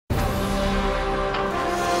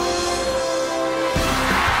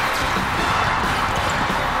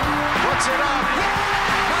puts it up.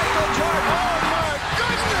 Michael Jordan. Oh, my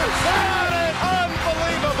goodness. That is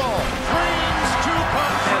unbelievable. Green's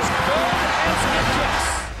two-pump as good as it gets.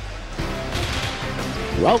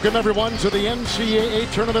 Welcome, everyone, to the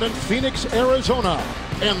NCAA tournament in Phoenix, Arizona,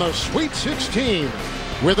 and the Sweet 16.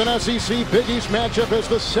 With an SEC Big East matchup as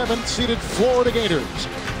the 7th-seeded Florida Gators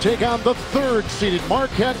take on the 3rd-seeded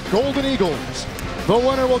Marquette Golden Eagles. The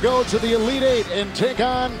winner will go to the Elite Eight and take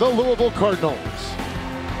on the Louisville Cardinals.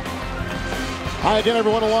 Hi again,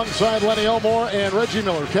 everyone, alongside Lenny Elmore and Reggie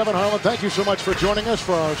Miller. Kevin Harlan, thank you so much for joining us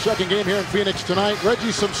for our second game here in Phoenix tonight.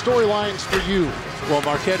 Reggie, some storylines for you. Well,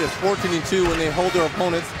 Marquette is 14-2 when they hold their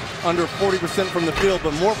opponents under 40% from the field,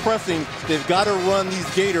 but more pressing, they've got to run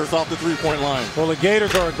these Gators off the three-point line. Well, the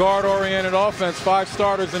Gators are a guard-oriented offense, 5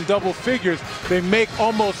 starters in double figures. They make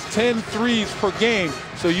almost 10 threes per game,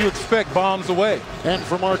 so you expect bombs away. And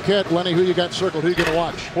for Marquette, Lenny, who you got circled? Who you going to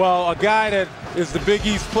watch? Well, a guy that is the Big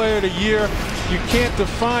East Player of the Year, you can't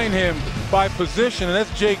define him by position, and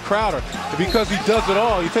that's Jay Crowder, because he does it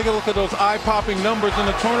all. You take a look at those eye-popping numbers in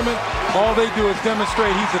the tournament, all they do is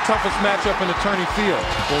demonstrate he's the toughest matchup in the tourney field.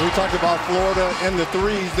 When we talked about Florida and the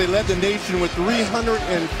threes, they led the nation with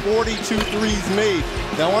 342 threes made.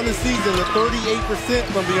 Now on the season, they're 38%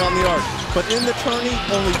 from beyond the arc, but in the tourney,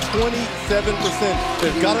 only 27%.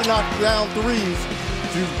 They've got to knock down threes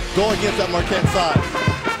to go against that Marquette side.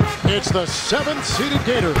 It's the 7th-seeded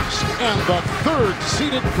Gators and the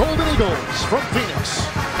 3rd-seeded Golden Eagles from Phoenix.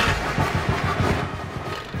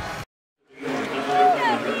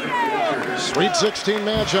 Sweet 16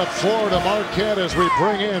 matchup, Florida Marquette, as we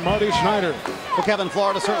bring in Marty Schneider. Well, Kevin,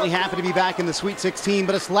 Florida certainly happy to be back in the Sweet 16,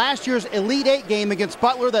 but it's last year's Elite Eight game against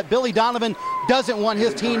Butler that Billy Donovan doesn't want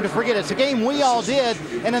his team to forget. It's a game we all did,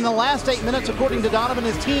 and in the last 8 minutes, according to Donovan,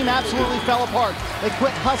 his team absolutely fell apart. They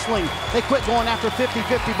quit hustling, they quit going after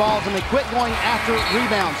 50-50 balls, and they quit going after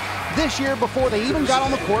rebounds. This year, before they even got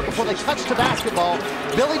on the court, before they touched the basketball,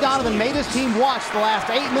 Billy Donovan made his team watch the last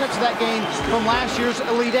 8 minutes of that game from last year's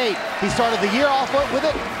Elite Eight. He started the year off with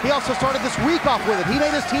it. He also started this week off with it. He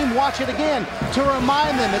made his team watch it again to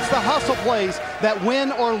remind them it's the hustle plays that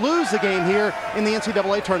win or lose the game here in the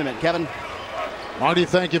NCAA tournament. Kevin? Marty,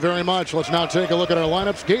 thank you very much. Let's now take a look at our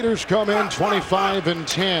lineups. Gators come in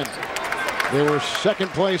 25-10. They were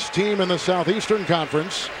second-place team in the Southeastern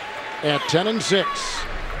Conference at 10-6.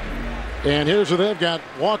 And here's what they've got.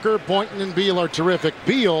 Walker, Boynton, and Beal are terrific.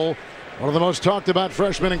 Beal, one of the most talked about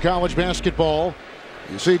freshmen in college basketball.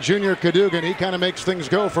 You see Junior Cadogan, he kind of makes things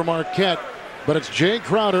go for Marquette. But it's Jay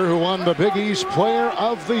Crowder who won the Big East Player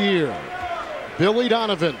of the Year. Billy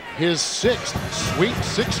Donovan, his 6th Sweet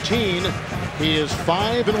 16. He is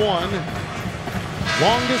 5-1.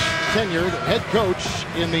 Longest tenured head coach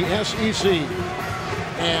in the SEC.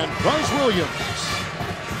 And Buzz Williams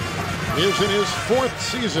is in his 4th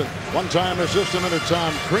season. One-time assistant under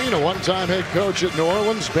Tom Crean, a one-time head coach at New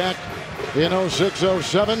Orleans back in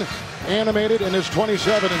 06-07. Animated in his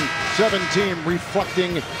 27-17,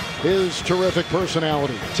 reflecting his terrific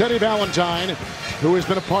personality. Teddy Valentine, who has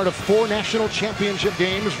been a part of 4 national championship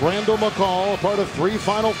games. Randall McCall, a part of 3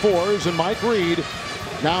 Final Fours. And Mike Reed,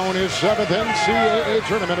 now in his 7th NCAA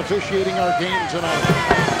tournament, officiating our game tonight.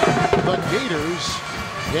 The Gators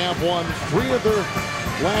have won 3 of their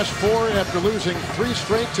last 4 after losing 3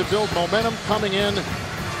 straight to build momentum coming in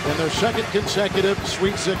their 2nd consecutive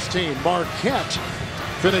Sweet 16. Marquette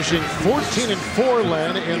finishing 14-4,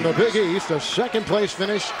 Len, in the Big East, a 2nd-place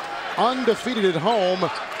finish, undefeated at home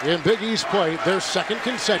in Big East play, their 2nd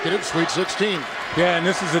consecutive Sweet 16. Yeah, and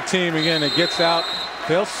this is a team, again, that gets out.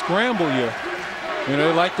 They'll scramble you. You know,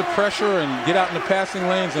 they like the pressure and get out in the passing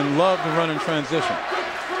lanes and love to run in transition.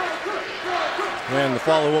 And to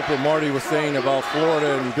follow up what Marty was saying about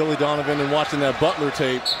Florida and Billy Donovan and watching that Butler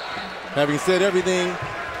tape, having said everything,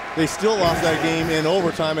 they still lost that game in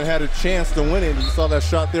overtime and had a chance to win it. You saw that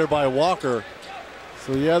shot there by Walker.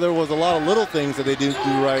 So yeah, there was a lot of little things that they didn't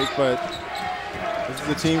do right, but this is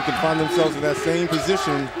a team can find themselves in that same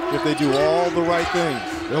position if they do all the right things.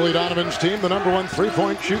 Billy Donovan's team, the #1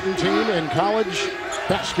 3-point shooting team in college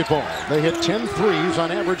basketball. They hit 10 threes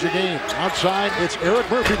on average a game. Outside, it's Eric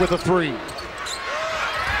Murphy with a 3.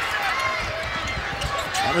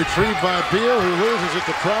 Retrieved by Beal, who loses it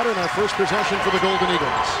to Crowder in our first possession for the Golden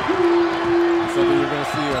Eagles. Something you're going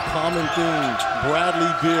to see, a common theme. Bradley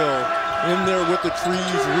Beal in there with the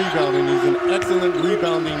trees rebounding. He's an excellent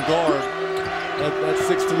rebounding guard at that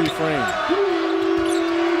 6'3" frame.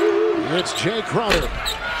 It's Jay Crowder.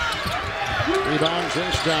 Rebounds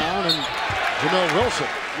is down, and Jamil Wilson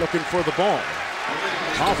looking for the ball.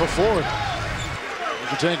 Off a forward. You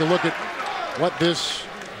can take a look at what this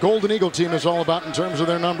Golden Eagle team is all about in terms of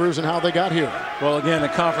their numbers and how they got here? Well, again, the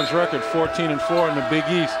conference record, 14-4 in the Big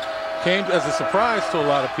East, came as a surprise to a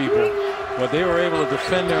lot of people, but they were able to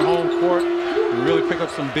defend their home court and really pick up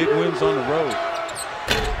some big wins on the road.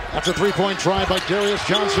 That's a three-point try by Darius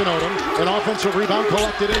Johnson-Odom. An offensive rebound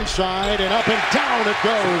collected inside, and up and down it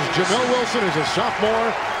goes. Jamil Wilson is a sophomore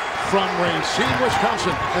from Racine,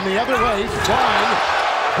 Wisconsin. And the other way, flying.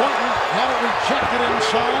 Boynton had it rejected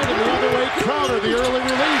inside, and the other way, Crowder, the early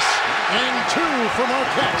release. And two for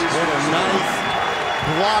Marquette. What a nice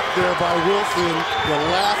block there by Wilson. The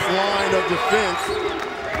last line of defense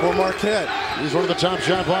for Marquette. He's one of the top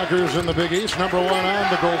shot blockers in the Big East. Number one on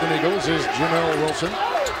the Golden Eagles is Jamil Wilson.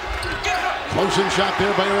 Close-in shot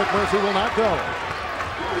there by Eric Murphy will not go.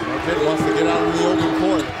 Marquette wants to get out in the open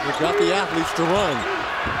court. They've got the athletes to run.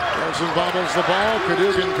 Wilson bobbles the ball.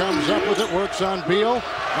 Cadogan comes up with it, works on Beal.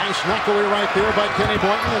 Nice knockaway right there by Kenny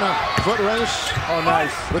Boynton in a foot race. Oh,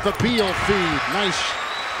 nice. With a Beal feed. Nice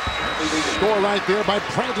score right there by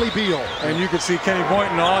Bradley Beal. And you could see Kenny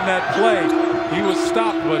Boynton on that play. He was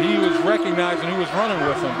stopped, but he was recognizing who was running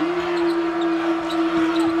with him.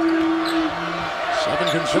 7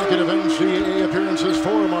 consecutive NCAA appearances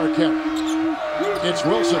for Marquette. It's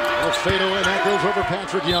Wilson. A fadeaway, and that goes over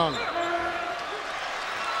Patrick Young.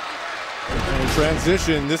 In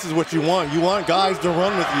transition, this is what you want. You want guys to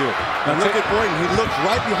run with you. Now look at Boynton. He looks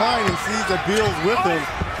right behind and sees that Beal's with him.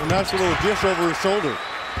 A nice little dish over his shoulder.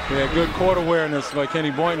 Yeah, good court awareness by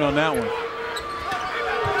Kenny Boynton on that one.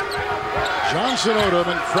 Johnson-Odom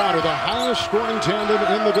and Crowder, the highest scoring tandem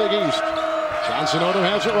in the Big East. Johnson-Odom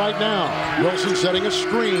has it right now. Wilson setting a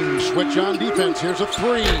screen. Switch on defense. Here's a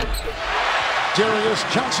three. Darius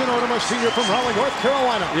Johnson-Odom, a senior from Raleigh, North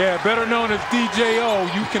Carolina. Yeah, better known as DJO.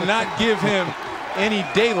 You cannot give him any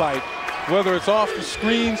daylight, whether it's off the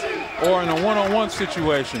screens or in a one-on-one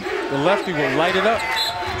situation. The lefty will light it up.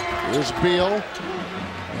 Here's Beal.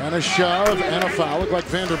 And a shove and a foul. Looked like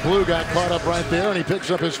Vander Blue got caught up right there, and he picks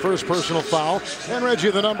up his first personal foul. And Reggie,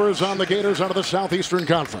 the numbers on the Gators out of the Southeastern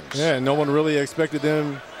Conference. Yeah, no one really expected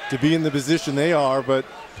them to be in the position they are, but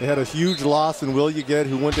they had a huge loss in Will Uget,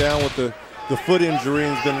 who went down with the foot injury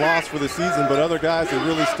and has been lost for the season, but other guys have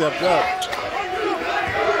really stepped up.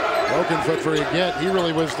 Broken foot for Uget. He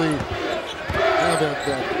really was the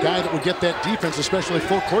guy that would get that defense, especially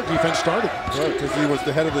full court defense, started. Right, because he was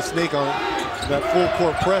the head of the snake on that full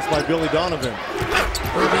court press by Billy Donovan.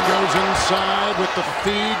 Irving goes inside with the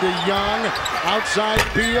feed to Young. Outside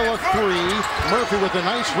Beal, a three. Murphy with a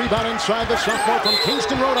nice rebound inside, the sophomore from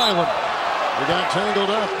Kingston, Rhode Island. They got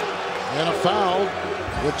tangled up, and a foul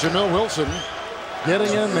with Jamil Wilson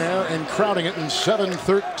getting in there and crowding it, in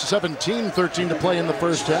 17-13 to play in the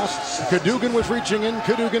first half. Cadogan was reaching in.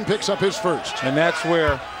 Cadogan picks up his first. And that's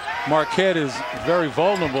where Marquette is very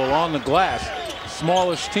vulnerable on the glass.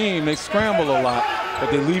 Smallish team, they scramble a lot,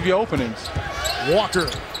 but they leave you openings. Walker.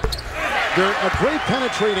 They're a great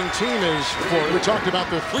penetrating team. We talked about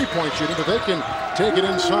their three-point shooting, but they can take it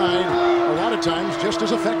inside a lot of times just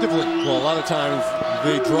as effectively. Well, a lot of times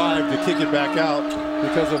they drive to kick it back out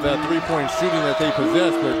because of that three-point shooting that they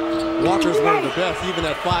possess, but Walker's one of the best, even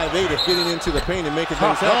at 5'8", of getting into the paint and making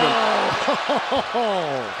things happen.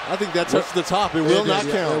 I think that touched the top. It will not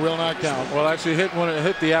count. It will not count. Well, actually hit when it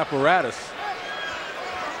hit the apparatus.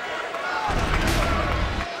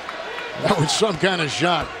 That was some kind of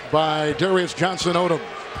shot by Darius Johnson-Odom.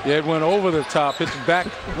 Yeah, it went over the top, hit the back.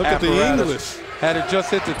 Look at the English. Had it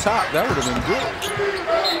just hit the top, that would have been good.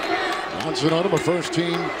 Johnson-Odom, a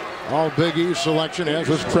first-team All-Big East selection, as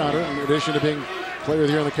was Crowder, in addition to being player of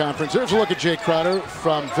the year in the conference. Here's a look at Jay Crowder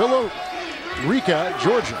from Villa Rica,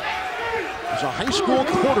 Georgia. He's a high school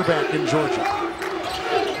quarterback in Georgia.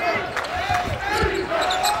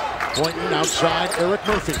 Boynton outside, Eric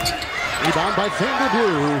Murphy. Rebound by Vander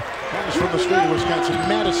Blue. Comes from the state of Wisconsin,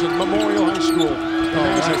 Madison Memorial High School.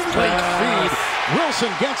 Has a great feed. Wilson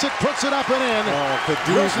gets it, puts it up and in.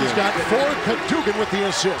 Wilson's got four. Cadogan with the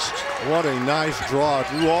assist. What a nice draw.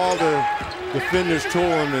 Drew all the defenders to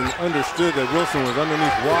him and understood that Wilson was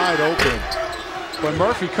underneath wide open. But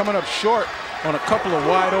Murphy coming up short on a couple of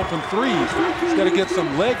wide open threes. He's got to get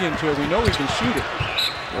some leg into it. We know he can shoot it.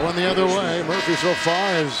 Going the other way. Murphy so far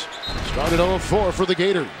has started 0-4 for the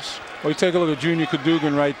Gators. Well, you take a look at Junior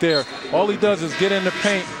Cadogan right there. All he does is get in the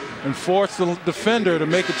paint and force the defender to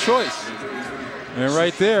make a choice. And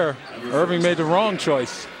right there, Irving made the wrong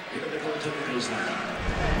choice.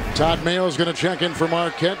 Todd Mayo is going to check in for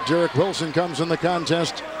Marquette. Derek Wilson comes in the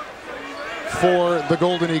contest for the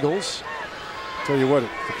Golden Eagles. Tell you what, to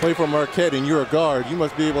play for Marquette and you're a guard, you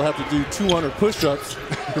must be able to have to do 200 push-ups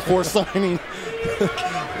before signing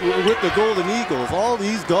with the Golden Eagles. All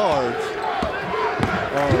these guards.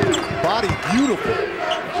 Body beautiful.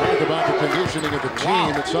 Talk about the conditioning of the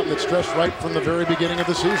team. It's something that's stressed right from the very beginning of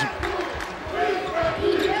the season.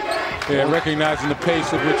 Yeah, recognizing the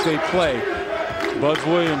pace at which they play. Buzz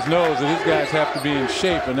Williams knows that his guys have to be in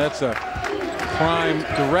shape, and that's a prime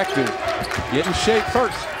directive. Get in shape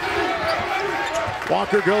first.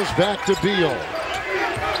 Walker goes back to Beal.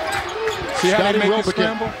 See how they make the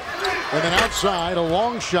scramble? And then outside, a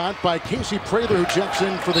long shot by Casey Prather, who checks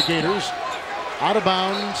in for the Gators. Out of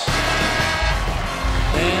bounds.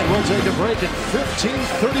 And we'll take a break at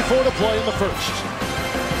 15:34 to play in the first.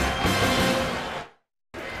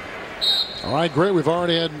 All right, great. We've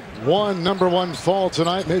already had one #1 fall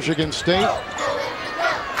tonight, Michigan State.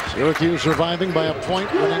 Syracuse surviving by a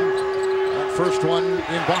point, winning that first one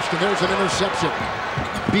in Boston. There's an interception.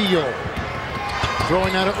 Beal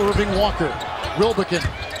throwing out of Irving Walker. Wilbekin.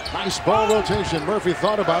 Nice ball rotation. Murphy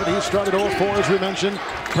thought about it. He started 0-4, as we mentioned.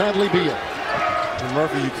 Bradley Beal. And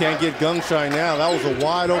Murphy, you can't get gun shy now. That was a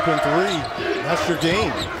wide open three. That's your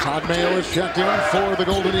game. Todd Mayo is checked in for the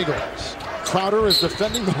Golden Eagles. Crowder is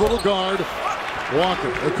defending the little guard,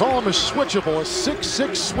 Walker. They call him a switchable, a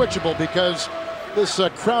 6'6" switchable, because this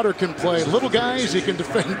Crowder can play little guys, he can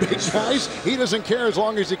defend big guys. He doesn't care as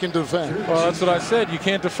long as he can defend. Well, that's what I said. You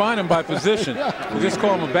can't define him by position. You just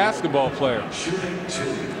call him a basketball player.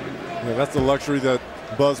 Yeah, that's the luxury that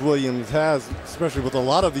Buzz Williams has, especially with a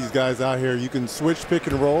lot of these guys out here. You can switch, pick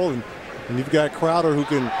and roll, and you've got Crowder who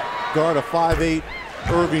can guard a 5'8"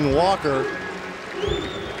 Irving Walker.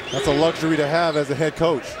 That's a luxury to have as a head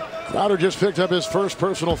coach. Crowder just picked up his first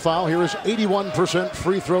personal foul. Here is 81%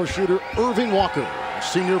 free throw shooter Irving Walker, a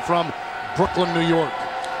senior from Brooklyn, New York.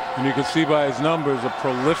 And you can see by his numbers, a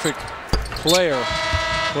prolific player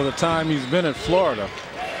for the time he's been at Florida,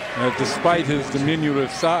 despite his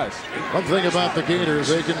diminutive size. One thing about the Gators,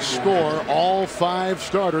 they can score. All 5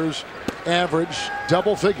 starters average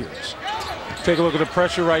double figures. Take a look at the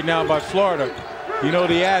pressure right now by Florida. You know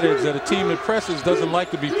the adage that a team that presses doesn't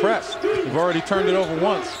like to be pressed. They've already turned it over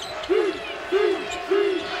once.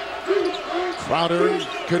 Crowder,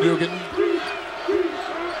 Cadogan.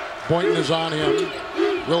 Boynton is on him.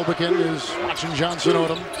 Wilbekin is watching Johnson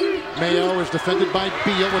Odom. Mayo is defended by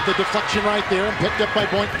Beal with the deflection right there and picked up by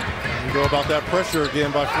Boynton. You go about that pressure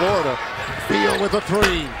again by Florida. Beal with a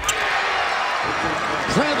 3.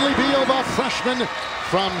 Bradley Beal, the freshman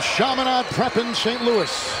from Chaminade Prep in St.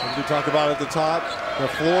 Louis. As we talked about at the top, that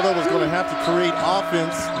Florida was going to have to create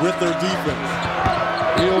offense with their defense.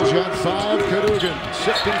 Beal's got 5. Cadogan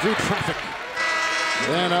sifting through traffic.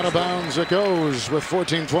 And out of bounds it goes with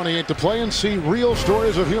 14:28 to play. And see real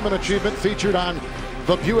stories of human achievement featured on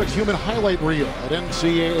the Buick Human Highlight Reel at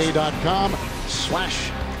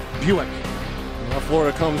ncaa.com/Buick. Now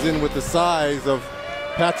Florida comes in with the size of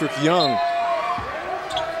Patrick Young.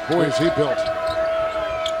 Boy, is he built.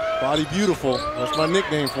 Body beautiful. That's my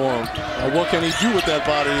nickname for him. Now what can he do with that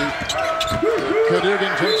body?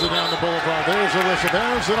 Cadogan takes it down the boulevard. There's a whistle.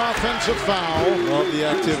 There's an offensive foul. Love the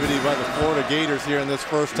activity by the Florida Gators here in this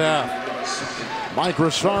first half. Mike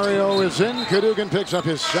Rosario is in. Cadogan picks up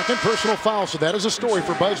his 2nd personal foul, so that is a story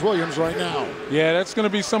for Buzz Williams right now. Yeah, that's going to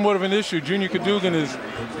be somewhat of an issue. Junior Cadogan is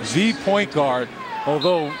the point guard,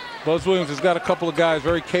 although Buzz Williams has got a couple of guys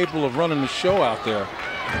very capable of running the show out there.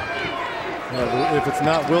 If it's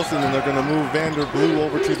not Wilson, then they're going to move Vanderblue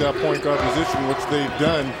over to that point guard position, which they've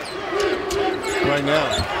done right now.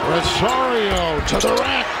 Rosario to the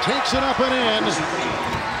rack, takes it up and in.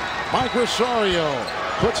 Mike Rosario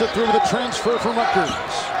puts it through the transfer from Rutgers.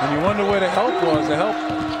 And you wonder where the help was.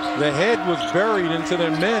 The head was buried into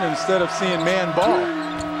their men instead of seeing man ball.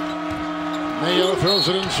 Mayo throws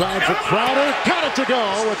it inside for Crowder. Got it to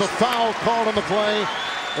go with a foul called on the play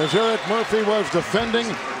as Eric Murphy was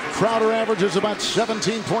defending. Crowder averages about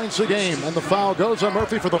 17 points a game, and the foul goes on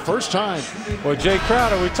Murphy for the first time. Well, Jay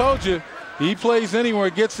Crowder, we told you, he plays anywhere,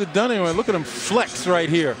 gets it done anywhere. Look at him flex right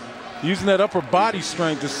here, using that upper body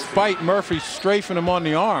strength despite Murphy strafing him on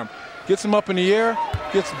the arm. Gets him up in the air,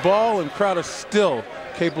 gets the ball, and Crowder still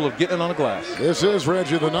capable of getting it on the glass. This is,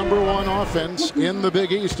 Reggie, the #1 offense in the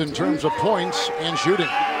Big East in terms of points and shooting.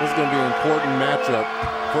 This is going to be an important matchup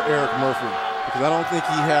for Eric Murphy, because I don't think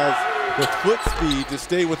he has the foot speed to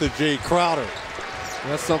stay with a Jay Crowder.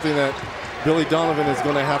 And that's something that Billy Donovan is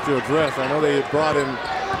going to have to address. I know they had brought in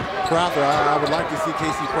Prather. I would like to see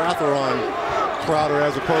Casey Prather on Crowder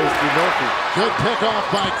as opposed to Murphy. Good pick off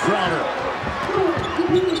by Crowder.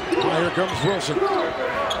 Here comes Wilson.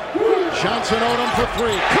 Johnson Odom for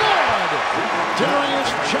 3. Good!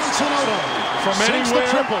 Darius Johnson Odom. From sinks anywhere.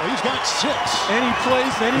 the triple. He's got 6. Any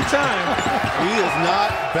place, any time. He is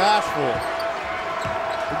not bashful.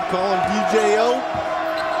 You call him DJO?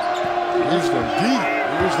 He's from deep.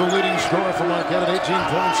 He's the leading scorer for Marquette at 18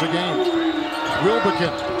 points a game.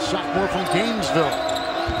 Wilbekin, sophomore from Gainesville.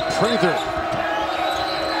 Prather.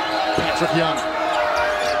 Patrick Young.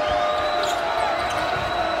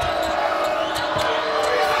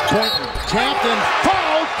 Boynton tapped and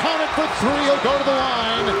fouled. Counted for three. He'll go to the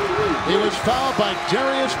line. He was fouled by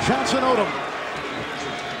Darius Johnson-Odom.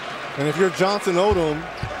 And if you're Johnson Odom,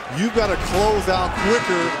 you've got to close out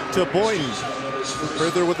quicker to Boynton.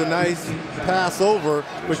 Further with a nice pass over,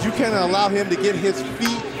 but you can't allow him to get his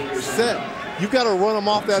feet set. You've got to run him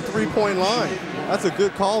off that three-point line. That's a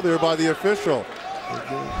good call there by the official.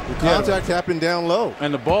 The contact happened down low.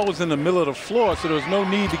 And the ball was in the middle of the floor, so there was no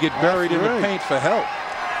need to get buried in the paint for help.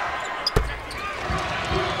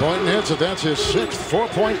 Boynton hits it. That's his 6th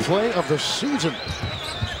 4-point play of the season.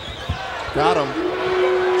 Got him.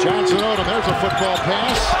 Johnson-Odom, there's a football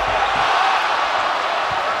pass.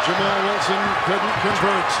 Jamel Wilson couldn't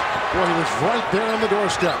convert. Boy, he was right there on the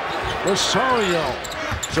doorstep. Rosario,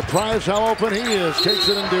 surprised how open he is, takes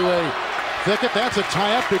it into a thicket. That's a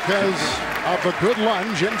tie-up because of a good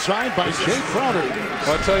lunge inside by Jay Crowder.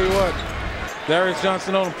 Well, I'll tell you what, Darius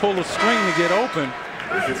Johnson-Odom pulled a string to get open.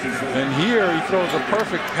 And here he throws a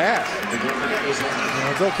perfect pass.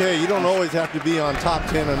 It's okay. You don't always have to be on top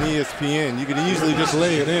 10 on ESPN. You can easily just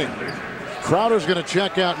lay it in. Crowder's going to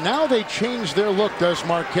check out. Now they change their look, does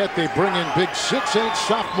Marquette. They bring in big 6'8"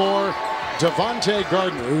 sophomore Devontae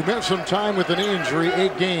Gardner, who missed some time with an knee injury,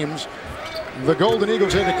 8 games. The Golden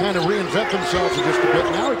Eagles had to kind of reinvent themselves in just a bit.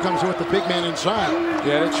 Now he comes in with the big man inside.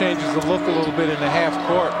 Yeah, that changes the look a little bit in the half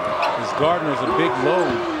court. As Gardner's a big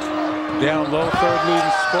load. Down low, 3rd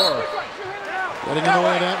leading scorer. Getting in the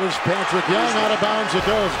way, that was Patrick Young. Out of bounds it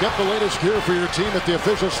goes. Get the latest gear for your team at the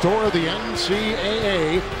official store of the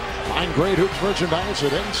NCAA. Find great hoops merchandise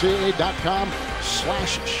at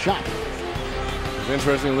ncaa.com/shop. It's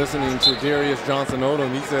interesting listening to Darius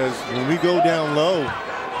Johnson-Odom. He says, when we go down low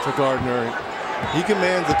to Gardner, he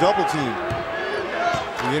commands a double team.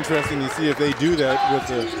 It's interesting to see if they do that with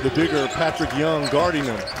the bigger Patrick Young guarding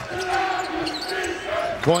them.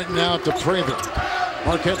 Pointing out to Prather.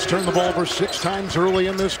 Marquette's turned the ball over 6 times early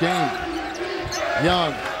in this game.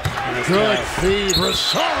 Young, good feed.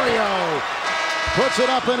 Rosario puts it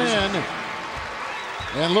up and in.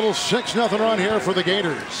 And little 6-0 run here for the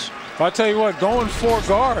Gators. I'll tell you what, going 4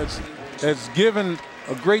 guards has given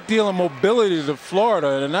a great deal of mobility to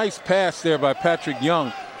Florida. And a nice pass there by Patrick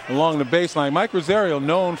Young along the baseline. Mike Rosario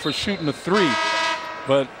known for shooting a 3,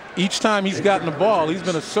 but each time he's gotten the ball, he's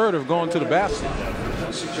been assertive going to the basket.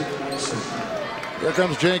 Here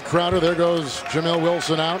comes Jay Crowder. There goes Jamel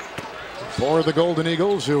Wilson out for the Golden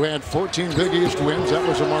Eagles, who had 14 Big East wins. That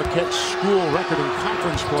was a Marquette school record in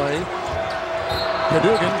conference play.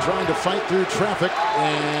 Cadogan trying to fight through traffic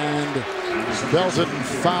and Belton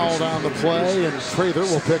fouled on the play, and Prather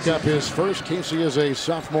will pick up his first. Casey is a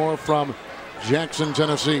sophomore from Jackson,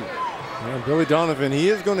 Tennessee. And Billy Donovan, he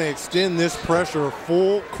is going to extend this pressure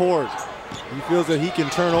full court. He feels that he can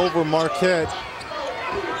turn over Marquette.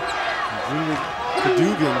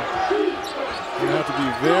 Cadogan going to have to be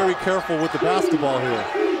very careful with the basketball here.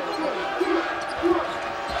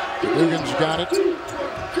 Cadogan's got it.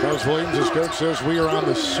 Buzz Williams, as coach says, we are on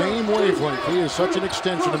the same wavelength. He is such an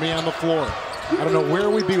extension to me on the floor. I don't know where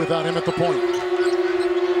we'd be without him at the point.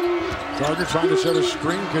 Gardner trying to set a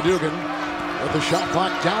screen. Cadogan with the shot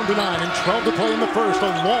clock down to 9 and 12 to play in the first.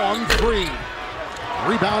 A long 3.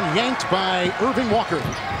 Rebound yanked by Irving Walker.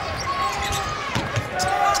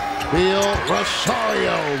 Beal,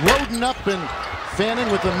 Rosario loading up and fanning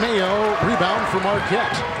with the Mayo rebound for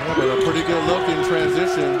Marquette. Yeah, but a pretty good look in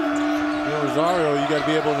transition. Rosario, you got to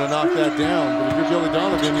be able to knock that down. But if you're Billy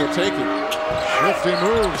Donovan, you'll take it. Shifty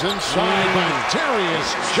moves inside by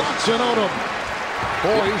Darius Johnson-Odom.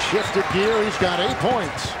 Boy, he shifted gear. He's got 8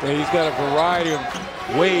 points. Yeah, he's got a variety of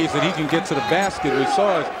ways that he can get to the basket. We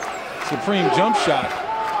saw a supreme jump shot,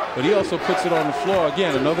 but he also puts it on the floor.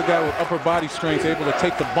 Again, another guy with upper body strength, able to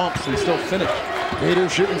take the bumps and still finish.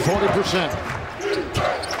 Gators shooting 40%.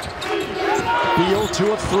 Beal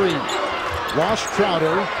 2 of 3. Wash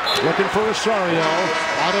Crowder looking for Rosario.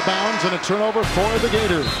 Out of bounds and a turnover for the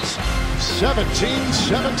Gators.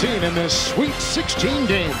 17-17 in this Sweet 16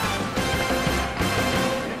 game.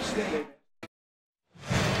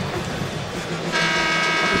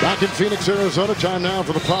 Back in Phoenix, Arizona. Time now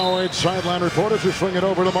for the Powerade sideline reporters who swing it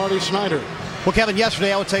over to Marty Snyder. Well, Kevin,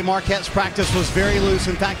 yesterday I would say Marquette's practice was very loose.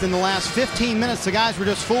 In fact, in the last 15 minutes, the guys were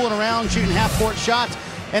just fooling around, shooting half-court shots.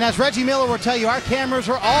 And as Reggie Miller will tell you, our cameras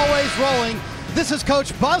are always rolling. This is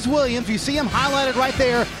Coach Buzz Williams. You see him highlighted right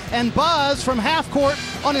there. And Buzz from half-court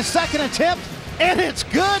on his second attempt and it's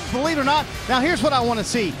good, believe it or not. Now here's what I want to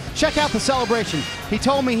see. Check out the celebration. He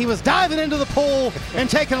told me he was diving into the pool and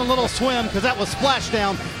taking a little swim because that was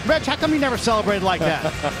splashdown. Reg, how come you never celebrated like that?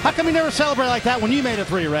 How come you never celebrated like that when you made a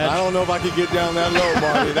three, Reg? I don't know if I could get down that low,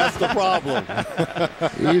 Marty. That's the problem.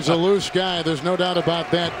 He's a loose guy. There's no doubt about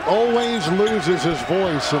that. Always loses his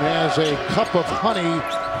voice and has a cup of honey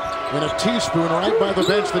in a teaspoon right by the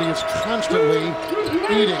bench that he is constantly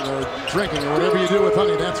eating or drinking or whatever you do with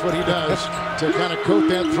honey. That's what he does to kind of coat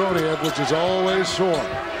that throat edge, which is always sore.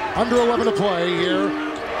 Under 11 to play here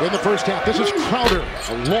in the first half. This is Crowder.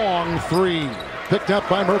 A long three picked up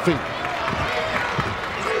by Murphy.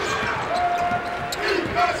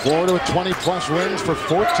 Florida with 20-plus wins for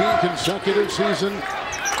 14 consecutive seasons.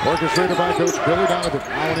 Orchestrated by Coach Billy Donovan.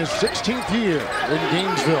 Now in his 16th year in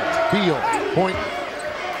Gainesville. Beal, point.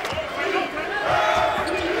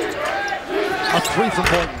 A three from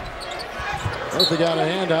Boynton. Murphy got a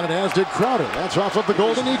hand on it, as did Crowder. That's off of the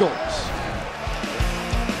Golden Eagles.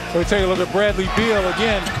 So we take a look at Bradley Beal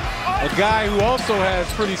again, a guy who also has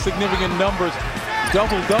pretty significant numbers.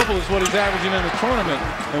 Double-double is what he's averaging in the tournament.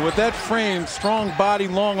 And with that frame, strong body,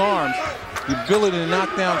 long arms, the ability to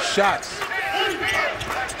knock down shots.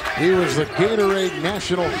 He was the Gatorade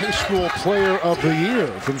National High School Player of the Year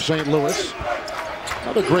from St. Louis.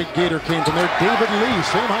 Another great Gator came from there. David Lee,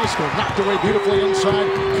 same high school, knocked away beautifully inside.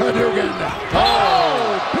 Cadogan.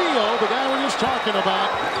 Oh, Beal, the guy we were just talking about,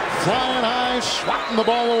 flying high, swatting the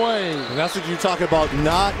ball away. And that's what you talk about,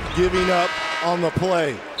 not giving up on the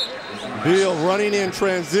play. Beal running in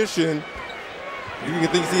transition. You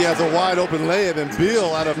think he has a wide open layup, and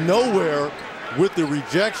Beal out of nowhere with the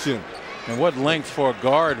rejection. And what length for a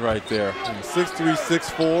guard right there. 6'3",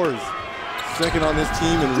 6'4", is second on this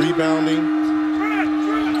team in rebounding.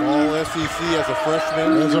 All SEC as a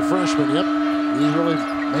freshman. As a freshman, yep. He really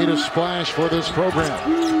made a splash for this program.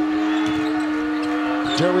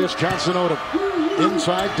 Darius Johnson-Odom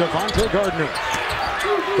inside Devontae Gardner.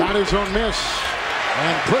 Got his own miss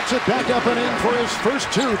and puts it back up and in for his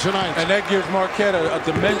first two tonight. And that gives Marquette a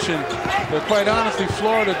dimension that, quite honestly,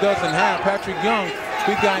 Florida doesn't have. Patrick Young,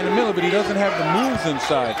 big guy in the middle, but he doesn't have the moves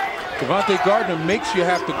inside. Devontae Gardner makes you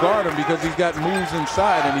have to guard him because he's got moves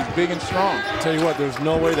inside and he's big and strong. Tell you what, there's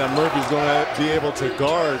no way that Murphy's going to be able to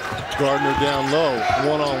guard Gardner down low,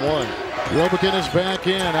 one-on-one. Robikin is back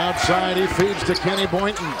in. Outside, he feeds to Kenny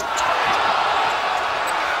Boynton.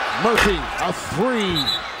 Murphy, a three.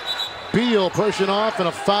 Beal pushing off and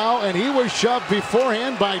a foul, and he was shoved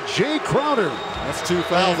beforehand by Jay Crowder. That's two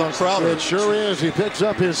fouls on Crowder. It sure is. He picks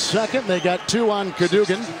up his second. They got two on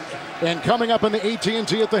Cadogan. And coming up in the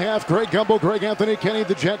AT&T at the half, Greg Gumbel, Greg Anthony, Kenny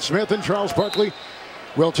the Jet Smith, and Charles Barkley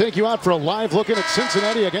will take you out for a live look in at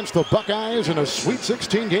Cincinnati against the Buckeyes in a Sweet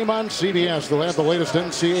 16 game on CBS. They'll have the latest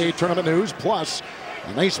NCAA tournament news, plus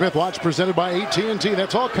a Naismith Watch presented by AT&T.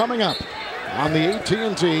 That's all coming up on the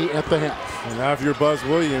AT&T at the half. And now if you're Buzz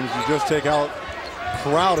Williams, you just take out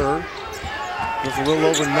Crowder. There's a little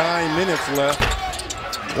over 9 minutes left.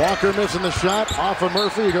 Walker missing the shot off of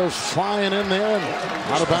Murphy. He goes flying in there,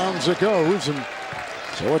 and out of bounds it goes. And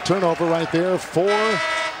so a turnover right there for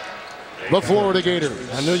the Florida Gators.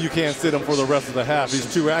 I know you can't sit him for the rest of the half.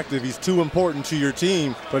 He's too active. He's too important to your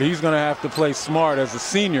team. But he's going to have to play smart as a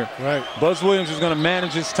senior. Right. Buzz Williams is going to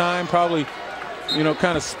manage his time, probably, you know,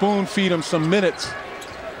 kind of spoon feed him some minutes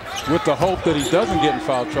with the hope that he doesn't get in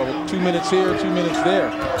foul trouble. 2 minutes here, 2 minutes there.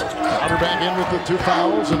 Crowder back in with the two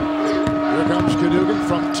fouls, and here comes Cadogan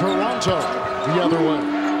from Toronto the other way.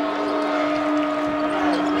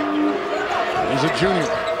 He's a junior.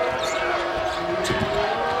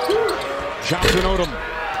 Johnson-Odom.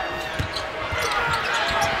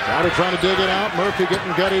 Crowder trying to dig it out. Murphy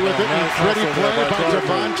getting gutty with it. And pretty play by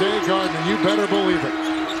Devontae Gardner. You better believe it.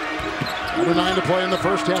 Under 9 to play in the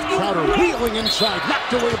first half. Crowder wheeling inside.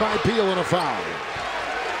 Knocked away by Beal and a foul.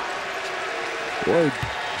 Boy,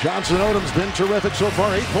 Johnson-Odom's been terrific so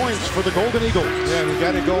far. 8 points for the Golden Eagles. Yeah, and he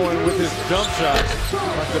got it going with his jump shot.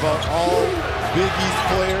 Talked about all Big East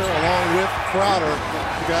player along with Crowder.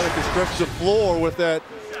 The guy that can stretch the floor with that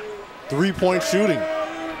three-point shooting.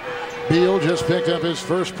 Beal just picked up his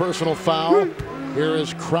first personal foul. Here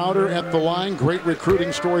is Crowder at the line. Great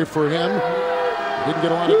recruiting story for him. Didn't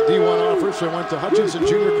get a lot of D1 offers, so went to Hutchinson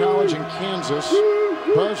Junior College in Kansas.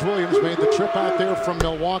 Buzz Williams made the trip out there from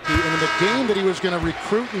Milwaukee, and in the game that he was going to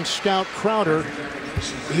recruit and scout Crowder,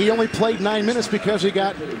 he only played 9 minutes because he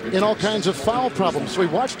got in all kinds of foul problems. So he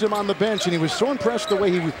watched him on the bench, and he was so impressed the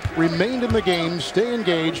way he remained in the game, stay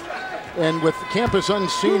engaged, and with campus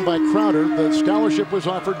unseen by Crowder, the scholarship was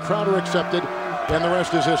offered, Crowder accepted, and the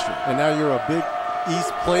rest is history. And now you're a Big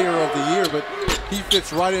East player of the year, but he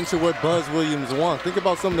fits right into what Buzz Williams wants. Think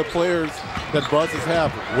about some of the players that Buzzes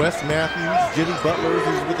have. Wes Matthews, Jimmy Butler,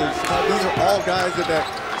 who's with his, these are all guys at that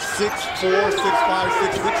 6'4", 6'5",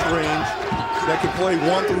 6'6" range that can play 1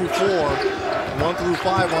 through 4, 1 through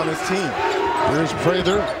 5 on his team. Here's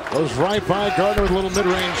Prather, goes right by Gardner with a little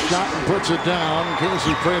mid-range shot and puts it down.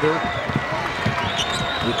 Casey Prather.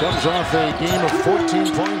 He comes off a game of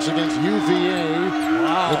 14 points against UVA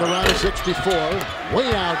in the round of 64.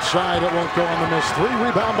 Way outside, it won't go on the miss. 3,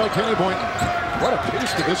 rebound by Kenny Boynton. What a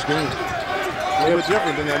pace to this game. A little bit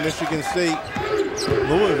different than that Michigan State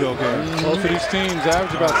Louisville game. Both of these teams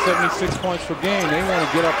average about 76 points per game. They want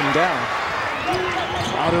to get up and down.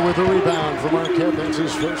 Crowder with a rebound for Marquette. That's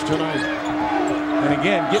his first tonight. And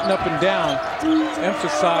again, getting up and down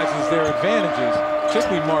emphasizes their advantages,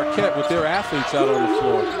 particularly Marquette with their athletes out on the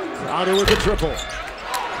floor. Crowder with the triple.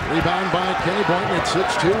 Rebound by Kenny Boynton at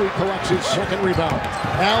 6'2". He collects his second rebound.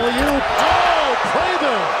 Alley-oop. Oh,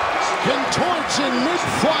 Prather contorts in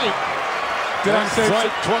mid-flight. Did I say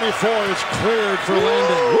flight 24 is cleared for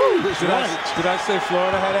landing? Woo, did I say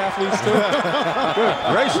Florida had athletes too? Good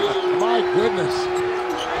gracious. My goodness.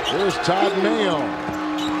 Here's Todd Mayo.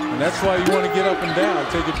 And that's why you want to get up and down,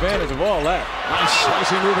 take advantage of all that. Nice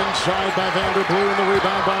slicing move inside by Vanderblue and the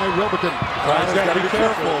rebound by Wilbekin. He's got to be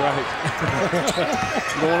careful. Right.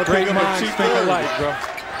 You don't want to Great pick up a minds cheap think third. alike, bro.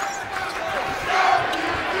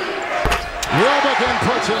 Wilbekin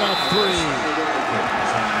puts in a 3.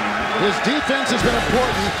 His defense has been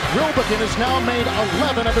important. Wilbekin has now made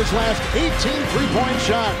 11 of his last 18 three-point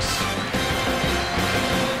shots.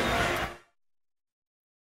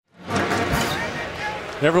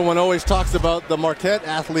 Everyone always talks about the Marquette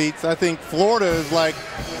athletes. I think Florida is like,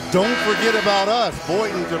 don't forget about us.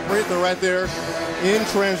 Boynton to Prather right there in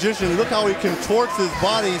transition. Look how he contorts his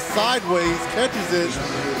body sideways, catches it,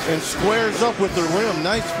 and squares up with the rim.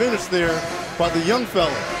 Nice finish there by the young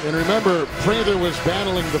fella. And remember, Prather was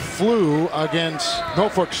battling the flu against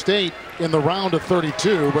Norfolk State in the round of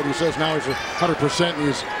 32, but he says now he's 100% and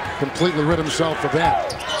he's completely rid himself of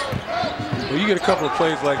that. Well, you get a couple of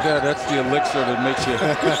plays like that, that's the elixir that makes you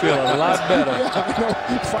feel a lot better. Yeah, I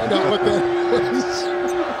know. Find out what that is.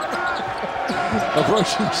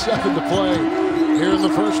 Approaching 7 to play here in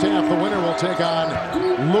the first half. The winner will take on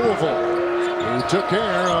Louisville, who took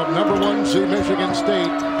care of #1 seed Michigan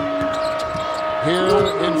State. Here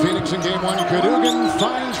in Phoenix in game 1, Cadogan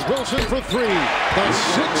finds Wilson for 3. The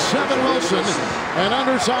 6'7" Wilson, an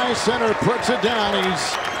undersized center, puts it down.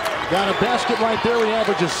 He's got a basket right there. He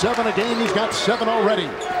averages 7 a game. He's got 7 already.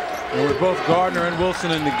 And with both Gardner and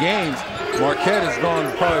Wilson in the games, Marquette has gone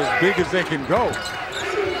probably as big as they can go.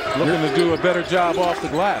 Looking to do a better job off the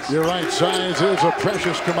glass. You're right. Size is a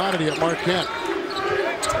precious commodity at Marquette.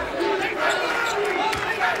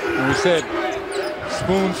 And we said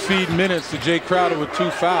spoon-feed minutes to Jay Crowder with 2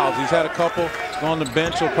 fouls. He's had a couple on the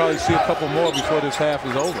bench. He'll probably see a couple more before this half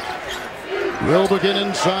is over. Wilbekin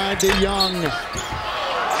inside to Young.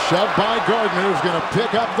 Shoved by Gardner, who's going to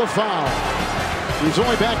pick up the foul. He's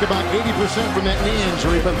only back about 80% from that knee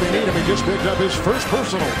injury, but they need him. He just picked up his first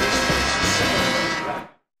personal.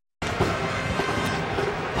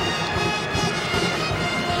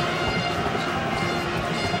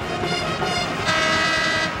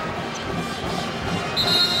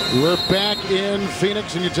 We're back in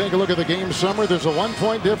Phoenix, and you take a look at the game summary. There's a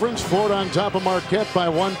 1-point difference. Florida on top of Marquette by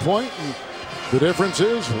 1 point. And the difference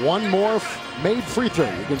is 1 more made free throw.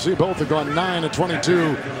 You can see both have gone 9 of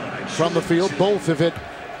 22 from the field. Both have hit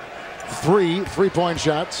 3 3-point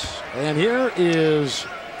shots. And here is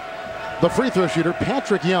the free throw shooter,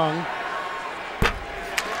 Patrick Young.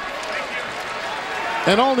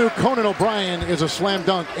 And all-new Conan O'Brien is a slam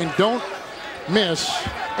dunk. And don't miss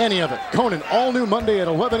any of it. Conan, all new Monday at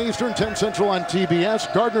 11 Eastern, 10 Central on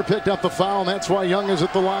TBS. Gardner picked up the foul, and that's why Young is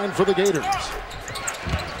at the line for the Gators.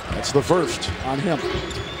 That's the first on him.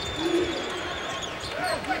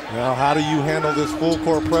 Now, how do you handle this full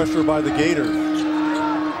court pressure by the Gators?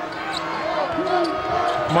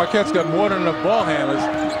 Marquette's got more than enough ball handlers.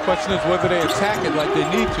 The question is whether they attack it like they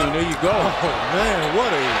need to, and there you go. Oh, man,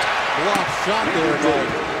 what a block shot there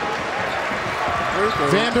by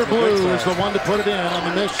Vanderblue is the one to put it in on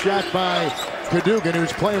the missed shot by Cadogan,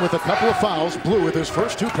 who's playing with a couple of fouls. Blue with his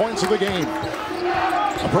first 2 points of the game.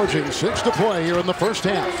 Approaching 6 to play here in the first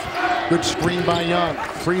half. Good screen by Young.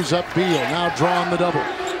 Frees up Beal. Now drawing the double.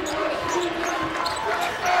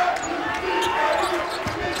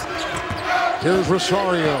 Here's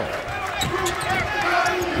Rosario.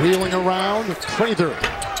 Wheeling around. Prather.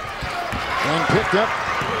 And picked up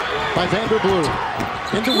by Vanderblue.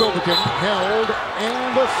 into Wilbekin, held,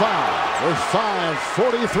 and a foul with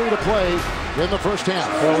 5:43 to play in the first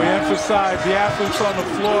half. Well, we emphasize the athletes on the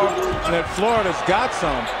floor, and that Florida's got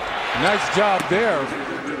some. Nice job there.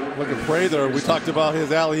 Look at Prather. We talked about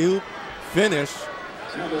his alley-oop finish.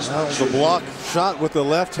 Now the block shot with the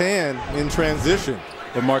left hand in transition.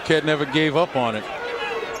 But Marquette never gave up on it.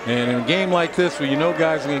 And in a game like this, where you know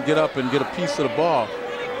guys are going to get up and get a piece of the ball,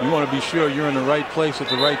 you want to be sure you're in the right place at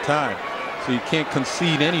the right time. So you can't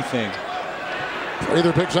concede anything.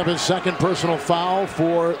 Prather picks up his second personal foul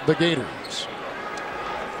for the Gators.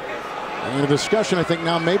 And a discussion, I think,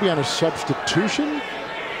 now maybe on a substitution.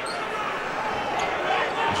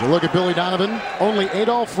 As you look at Billy Donovan, only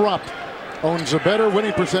Adolph Rupp owns a better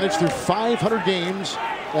winning percentage through 500 games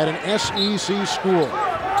at an SEC school.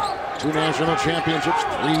 2 national championships,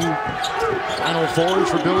 3 Final Fours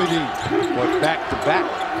for Billy D. What back-to-back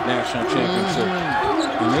national championship.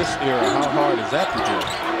 In this era, how hard is that to do?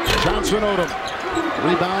 Johnson Odom,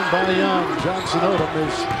 rebound by Young. Johnson Odom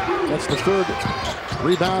that's the 3rd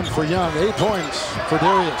rebound for Young. 8 points for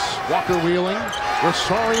Darius. Walker wheeling.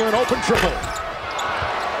 Rosario an open triple.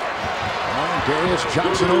 And Darius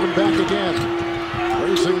Johnson Odom back again.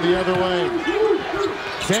 Racing the other way.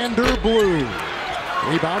 Vander Blue.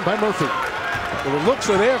 Rebound by Murphy. Well, the looks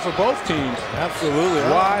are there for both teams. Absolutely.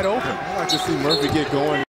 Wide open. I like to see Murphy get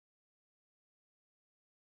going.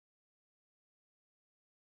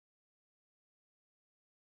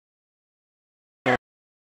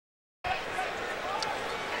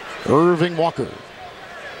 Irving Walker.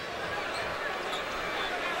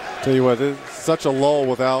 Tell you what, there's such a lull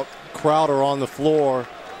without Crowder on the floor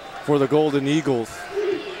for the Golden Eagles.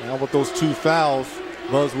 Now with those 2 fouls,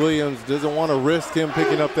 Buzz Williams doesn't want to risk him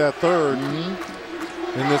picking up that 3rd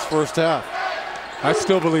in this first half. I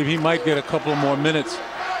still believe he might get a couple of more minutes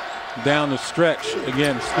down the stretch.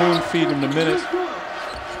 Again, spoon feed him the minutes.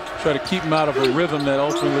 Try to keep him out of a rhythm that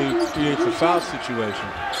ultimately creates a foul situation.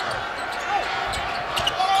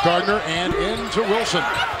 Gardner and into Wilson.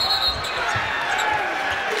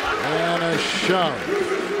 And a shove.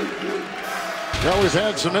 Well, we've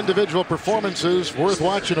had some individual performances worth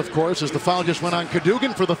watching, of course, as the foul just went on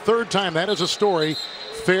Cadogan for the 3rd time. That is a story.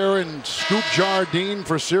 Fair and Scoop Jardine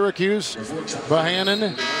for Syracuse. Bohannon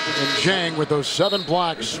and Jang with those 7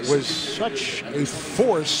 blocks was such a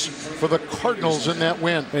force for the Cardinals in that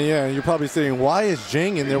win. And yeah, you're probably saying, why is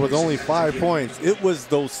Jang in there with only 5 points? It was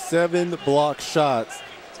those 7 block shots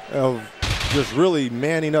of just really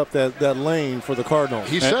manning up that lane for the Cardinals.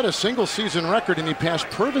 He set a single season record, and he passed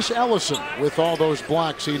Purvis Ellison with all those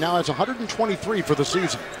blocks. He now has 123 for the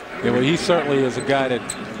season. Yeah, well, he certainly is a guy that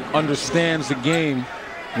understands the game.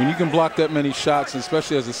 When you can block that many shots,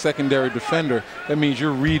 especially as a secondary defender, that means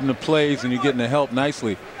you're reading the plays and you're getting the help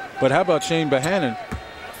nicely. But how about Shane Bohannon?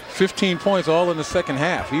 15 points all in the second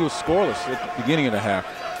half. He was scoreless at the beginning of the half.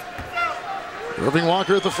 Irving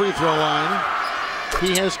Walker at the free throw line.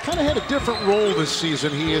 He has kind of had a different role this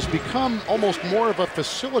season. He has become almost more of a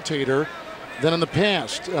facilitator than in the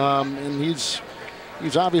past. And he's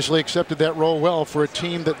obviously accepted that role well for a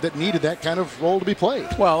team that needed that kind of role to be played.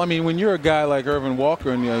 Well, I mean, when you're a guy like Irvin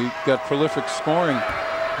Walker and you've got prolific scoring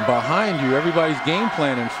behind you, everybody's game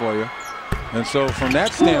planning for you. And so from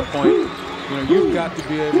that standpoint, you've got to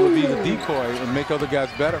be able to be the decoy and make other guys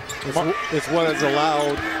better. It's what has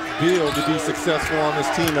allowed Beal to be successful on this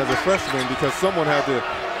team as a freshman, because someone had to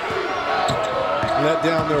let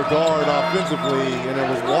down their guard offensively, and it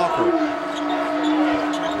was Walker.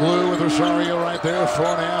 Blue with Rosario right there,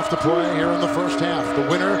 4.5 to play here in the first half. The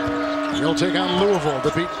winner, he'll take on Louisville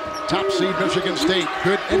to beat top seed Michigan State.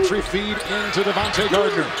 Good entry feed into Devontae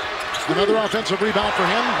Gardner. Another offensive rebound for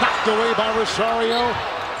him, knocked away by Rosario.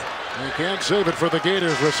 He can't save it for the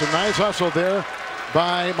Gators with some nice hustle there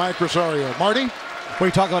by Mike Rosario. Marty? We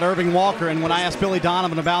talk about Irving Walker, and when I asked Billy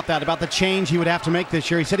Donovan about that, about the change he would have to make this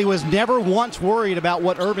year, he said he was never once worried about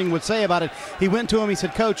what Irving would say about it. He went to him, he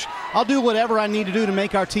said, Coach, I'll do whatever I need to do to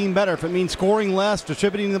make our team better. If it means scoring less,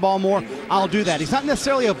 distributing the ball more, I'll do that. He's not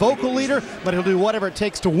necessarily a vocal leader, but he'll do whatever it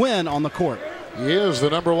takes to win on the court. He is the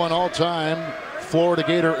 #1 all-time Florida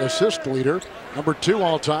Gator assist leader, #2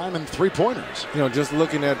 all-time in 3-pointers. Just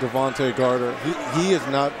looking at Devontae Gardner, he is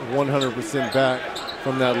not 100% back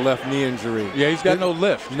from that left knee injury. Yeah, he's got no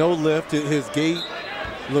lift. No lift. His gait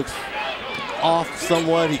looks off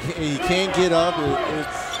somewhat. He can't get up. I'm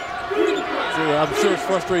sure it's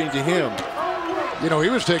frustrating to him. He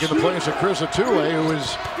was taking the place of Chris Atule, who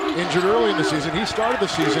was injured early in the season. He started the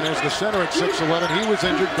season as the center at 6'11". He was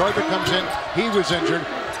injured. Gardner comes in. He was injured.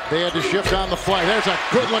 They had to shift on the fly. There's a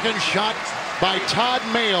good-looking shot by Todd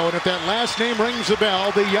Mayo. And if that last name rings a bell,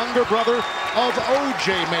 the younger brother of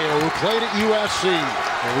O.J. Mayo, who played at USC.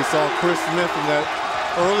 And we saw Chris Smith in that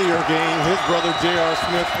earlier game, his brother J.R.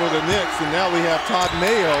 Smith for the Knicks, and now we have Todd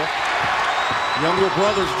Mayo. Younger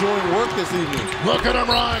brothers joined work this evening. Look at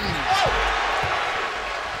him run.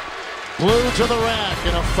 Glued to the rack,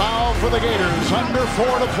 and a foul for the Gators. Under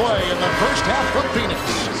 4 to play in the first half from Phoenix.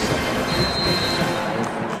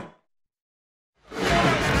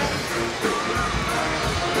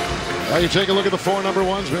 Well, you take a look at the 4 number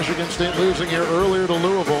ones. Michigan State losing here earlier to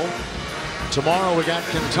Louisville. Tomorrow we got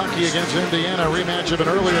Kentucky against Indiana, a rematch of an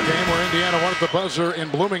earlier game where Indiana won at the buzzer in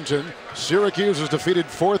Bloomington. Syracuse has defeated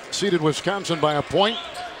 4th-seeded Wisconsin by a point.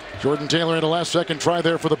 Jordan Taylor in a last-second try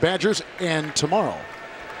there for the Badgers. And tomorrow,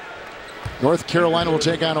 North Carolina will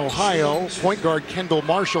take on Ohio. Point guard Kendall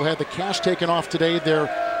Marshall had the cast taken off today. There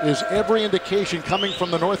is every indication coming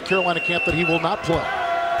from the North Carolina camp that he will not play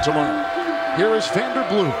tomorrow. Here is Vander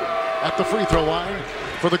Blue at the free throw line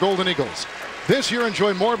for the Golden Eagles. This year,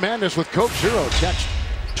 enjoy more madness with Coke Zero. Text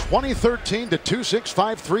 2013 to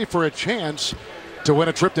 2653 for a chance to win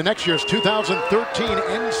a trip to next year's 2013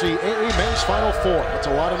 NCAA Men's Final Four. That's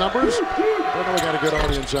a lot of numbers, but I know we got a good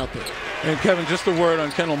audience out there. And Kevin, just a word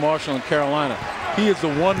on Kendall Marshall in Carolina. He is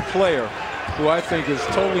the one player who I think is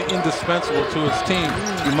totally indispensable to his team.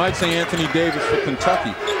 You might say Anthony Davis for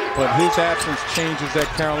Kentucky, but his absence changes that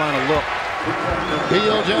Carolina look.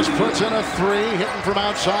 Beal just puts in a 3, hitting from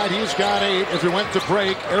outside. He's got 8. As we went to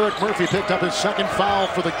break, Eric Murphy picked up his second foul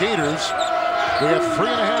for the Gators. We have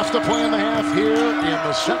 3.5 to play in the half here in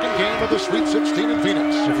the second game of the Sweet 16 in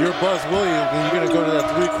Phoenix. If you're Buzz Williams and you're going to go to that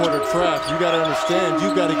 3-quarter trap, you got to understand you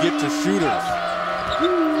got to get to shooters.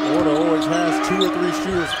 Florida always has 2 or 3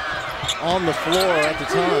 shooters on the floor at the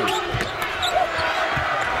time.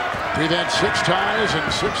 We've had 6 ties and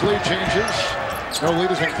 6 lead changes. No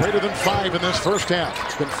lead has been greater than 5 in this first half.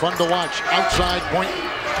 It's been fun to watch. Outside point.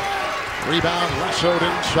 Rebound lassoed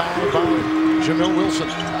inside by Jamil Wilson.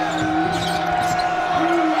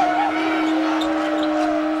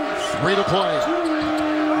 3 to play.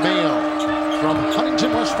 Mayo from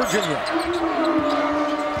Huntington, West Virginia.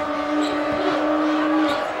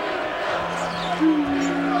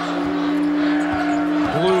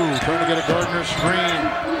 Blue trying to get a Gardner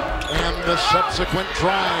screen. And the subsequent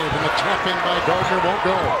drive, and the tap in by Gardner won't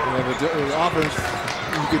go. Yeah, the offense,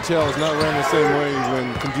 you could tell, is not ran the same way when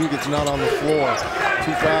Conjugate's not on the floor.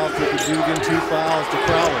 2 fouls to Conjugate, 2 fouls to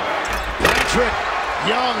Crowder. Patrick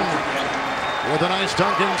Young with a nice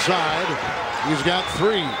dunk inside. He's got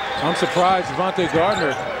 3. I'm surprised Devontae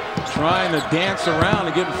Gardner trying to dance around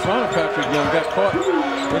and get in front of Patrick Young. Got caught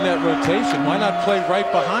in that rotation. Why not play right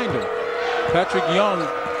behind him? Patrick Young,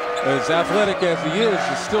 as athletic as he is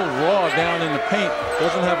still raw down in the paint.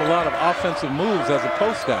 Doesn't have a lot of offensive moves as a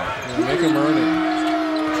post guy. Yeah, make him earn it.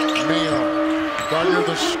 Mayo. Gardner,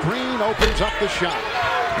 the screen opens up the shot.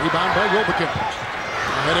 Rebound by Wilbekin.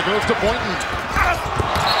 And it goes to Boynton.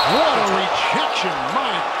 What a rejection.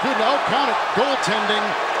 My goodness. Oh, count it. Goaltending.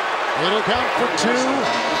 It'll count for 2.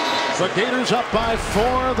 The Gators up by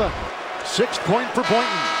 4. The 6th point for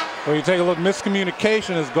Boynton. Well, you take a look,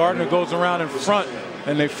 miscommunication as Gardner goes around in front,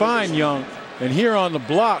 and they find Young. And here on the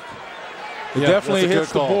block, it definitely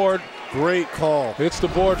hits the board. Great call. Hits the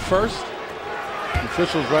board first. The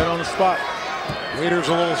official's right on the spot. Gators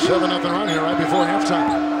a little 7-0 run here right before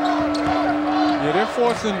halftime. Yeah, they're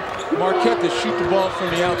forcing Marquette to shoot the ball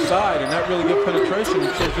from the outside and not really get penetration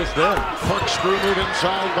until just then. Corkscrew move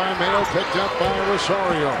inside by Mayo, picked up by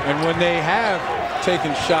Rosario. And when they have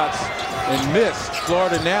taken shots and missed,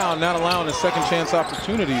 Florida now not allowing a second chance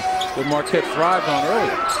opportunity that Marquette thrived on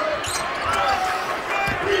earlier.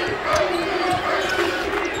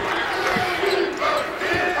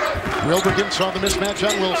 Wilbekin saw the mismatch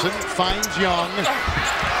on Wilson, finds Young.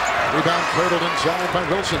 Rebound cradled inside by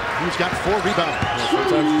Wilson. He's got 4 rebounds. Yeah,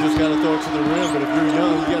 sometimes you just got to throw it to the rim, but if you're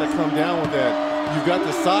young, you got to come down with that. You've got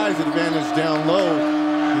the size advantage down low.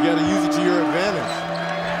 You got to use it to your advantage.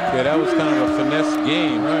 Yeah, that was kind of a finesse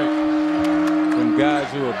game. Right. From guys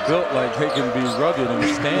who are built like they can be rugged and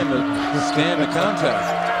stand the contact.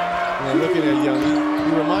 Yeah, looking at Young,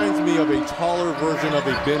 he reminds me of a taller version of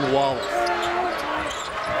a Ben Wallace.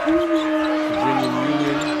 Virginia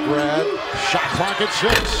Union grad. Shot clock at 6.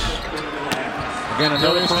 Again,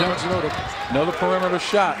 another perimeter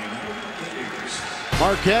shot.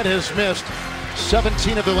 Marquette has missed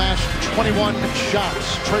 17 of the last 21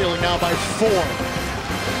 shots, trailing now by 4.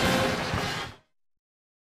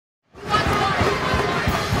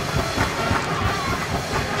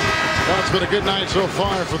 Well, it's been a good night so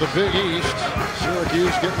far for the Big East.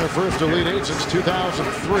 Syracuse getting their first Elite Eight since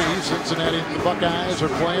 2003. Cincinnati and the Buckeyes are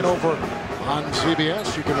playing over on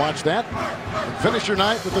CBS. You can watch that. And finish your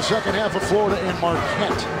night with the second half of Florida and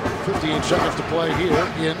Marquette. 58 seconds to play here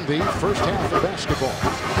in the first half of basketball.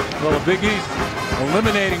 Well, the Big East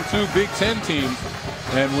eliminating 2 Big Ten teams.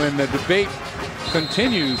 And when the debate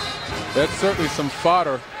continues, that's certainly some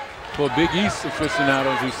fodder for Big East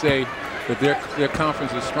aficionados who say that their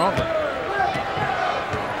conference is stronger.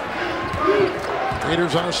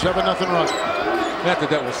 Gators on a 7-0 run. Not that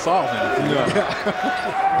that will solve anything. No.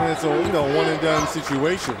 And it's a one-and-done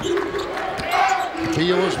situation.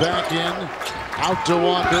 Beal is back in. Out to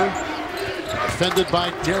Walker. Defended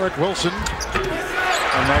by Derek Wilson.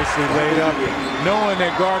 And nicely laid up. Knowing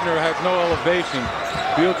that Gardner has no elevation,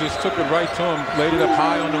 Beal just took it right to him, laid it up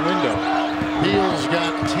high on the window. Beal's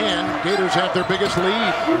got 10. Gators have their biggest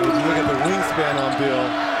lead. If you look at the wingspan on Beal,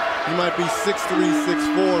 he might be 6'3",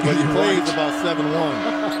 6'4", but he plays about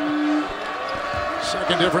 7'1".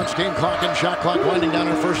 Second difference, game clock and shot clock winding down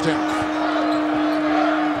in the first half.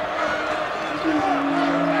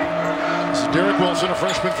 This is Derek Wilson, a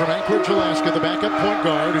freshman from Anchorage, Alaska, the backup point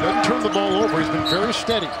guard who doesn't turn the ball over. He's been very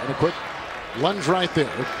steady. And a quick lunge right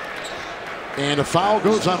there. And a foul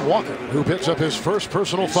goes on Walker, who picks up his first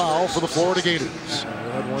personal foul for the Florida Gators.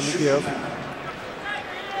 Had one to give.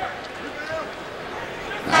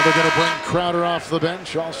 Now they're going to bring Crowder off the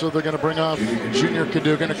bench. Also, they're going to bring off Junior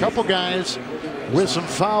Cadogan. A couple guys with some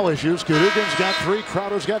foul issues. Cadogan's got 3.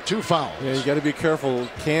 Crowder's got 2 fouls. Yeah, you got to be careful.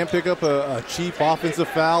 Can't pick up a cheap offensive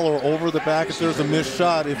foul or over the back if there's a missed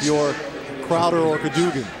shot if you're Crowder or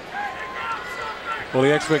Cadogan. Well,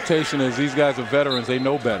 the expectation is these guys are veterans. They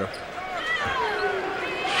know better.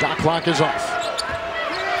 Shot clock is off.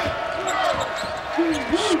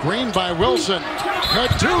 Screen by Wilson.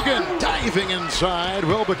 Cadogan diving inside.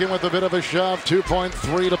 Wilbekin with a bit of a shove.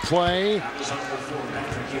 2.3 to play.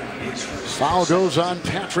 Foul goes on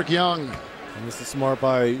Patrick Young. And this is smart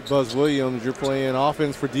by Buzz Williams. You're playing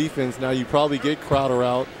offense for defense. Now you probably get Crowder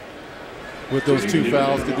out with those 2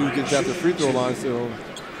 fouls. Cadogan's at the free throw line. So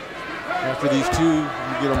after these 2, you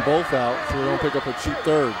get them both out so they don't pick up a cheap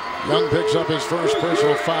third. Young picks up his first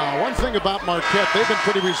personal foul. One thing about Marquette, they've been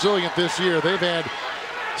pretty resilient this year. They've had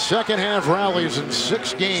second half rallies in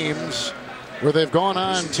 6 games where they've gone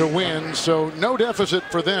on to win. So no deficit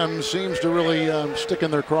for them seems to really stick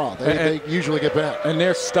in their craw. They usually get back. And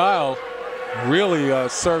their style really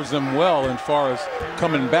serves them well as far as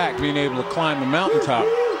coming back, being able to climb the mountaintop.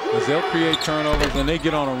 As they'll create turnovers and they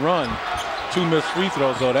get on a run. 2 missed free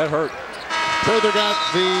throws, though, that hurt. Further got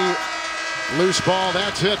the loose ball.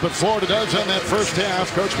 That's it. But Florida does end that first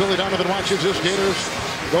half. Coach Billy Donovan watches his Gators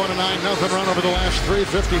going a 9-0 run over the last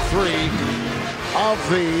 3:53 of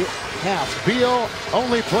the half. Beal,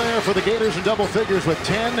 only player for the Gators in double figures with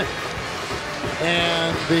 10.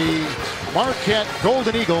 And the Marquette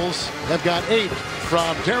Golden Eagles have got 8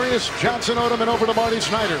 from Darius Johnson-Odom and over to Marty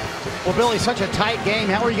Snyder. Well, Billy, such a tight game.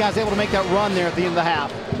 How were you guys able to make that run there at the end of the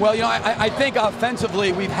half? Well, you know, I think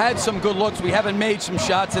offensively we've had some good looks. We haven't made some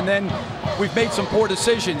shots, and then we've made some poor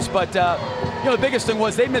decisions. But, you know, the biggest thing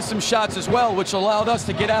was they missed some shots as well, which allowed us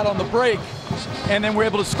to get out on the break, and then we're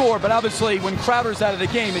able to score. But obviously, when Crowder's out of the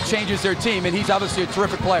game, it changes their team, and he's obviously a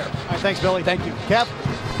terrific player. All right, thanks, Billy. Thank you. Kev?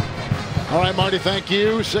 All right, Marty, thank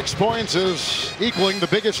you. 6 points is equaling the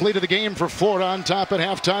biggest lead of the game for Florida on top at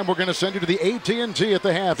halftime. We're going to send you to the AT&T at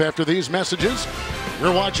the half after these messages.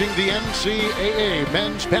 You're watching the NCAA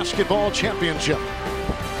Men's Basketball Championship.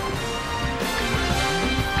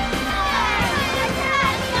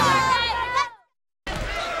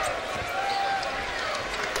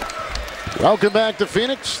 Welcome back to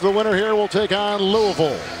Phoenix. The winner here will take on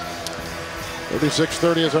Louisville.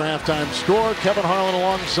 36-30 is our halftime score. Kevin Harlan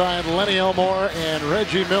alongside Lenny Elmore and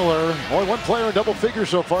Reggie Miller. Only 1 player in double figures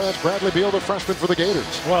so far. That's Bradley Beal, the freshman for the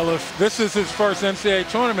Gators. Well, if this is his first NCAA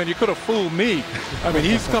tournament, you could have fooled me. I mean,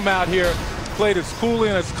 he's come out here, played as coolly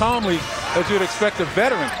and as calmly as you'd expect a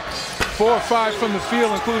veteran. 4 of 5 from the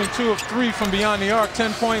field, including 2 of 3 from beyond the arc.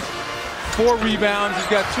 10 points, 4 rebounds. He's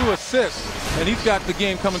got 2 assists, and he's got the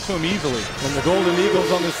game coming to him easily. And the Golden Eagles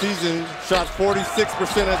on the season shot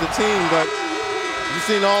 46% as a team, but you've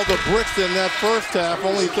seen all the bricks in that first half,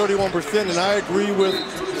 only 31%, and I agree with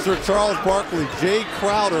Sir Charles Barkley. Jay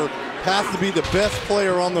Crowder has to be the best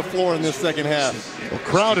player on the floor in this second half. Well,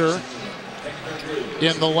 Crowder,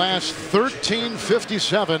 in the last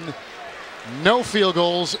 13:57, no field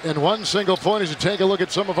goals and 1 single point. As you take a look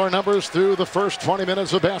at some of our numbers through the first 20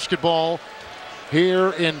 minutes of basketball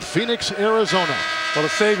here in Phoenix, Arizona. Well, the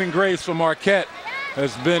saving grace for Marquette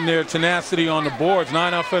has been their tenacity on the boards.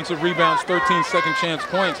 9 offensive rebounds, 13 second chance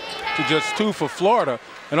points to just 2 for Florida,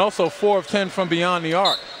 and also 4 of 10 from beyond the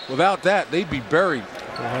arc. Without that, they'd be buried.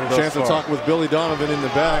 a chance to talk with Billy Donovan in the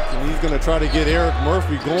back, and he's going to try to get Eric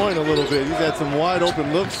Murphy going a little bit. He's had some wide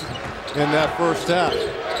open looks in that first half.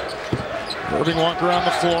 Irving Walker on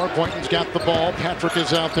the floor. Boynton's got the ball. Patrick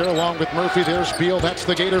is out there along with Murphy. There's Beal. That's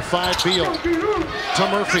the Gator 5. Beal to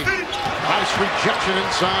Murphy. Nice rejection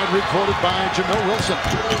inside, recorded by Jamil Wilson.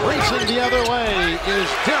 Racing the other way is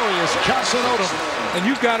Darius Johnson-Odom. And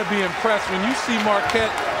you've got to be impressed when you see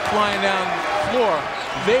Marquette flying down the floor.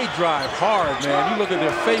 They drive hard, man. You look at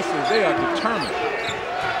their faces, they are determined.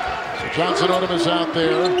 So Johnson-Odom is out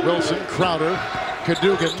there. Wilson, Crowder,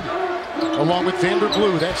 Cadogan, along with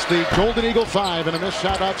Vanderblue. That's the Golden Eagle 5, and a missed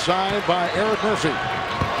shot outside by Eric Murphy.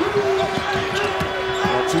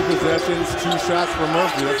 Well, 2 possessions, 2 shots for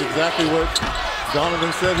Murphy. That's exactly what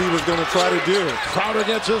Donovan said he was going to try to do. Crowder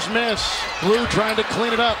gets his miss. Blue trying to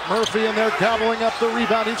clean it up. Murphy in there gobbling up the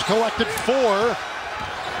rebound. He's collected 4.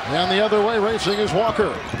 And the other way racing is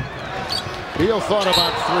Walker. Beal thought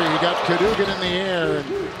about 3. He got Cadogan in the air.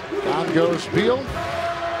 And down goes Beal.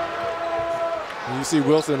 And you see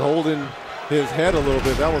Wilson holding his head a little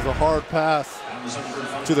bit. That was a hard pass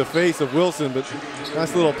to the face of Wilson, but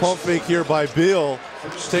nice little pump fake here by Beal,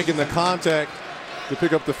 taking the contact to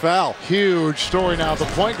pick up the foul. Huge story now. The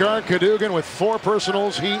point guard, Cadogan, with 4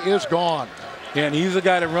 personals. He is gone. Yeah, and he's the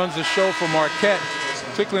guy that runs the show for Marquette,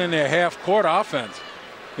 particularly in their half-court offense.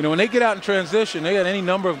 You know, when they get out in transition, they got any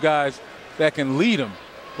number of guys that can lead them.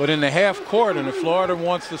 But in the half-court, and if Florida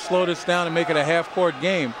wants to slow this down and make it a half-court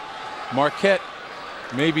game, Marquette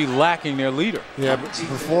may be lacking their leader. Yeah, but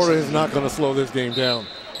Florida is not going to slow this game down.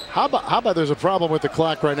 How about there's a problem with the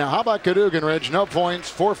clock right now? How about Cadogan, Reg? No points,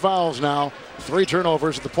 4 fouls now, 3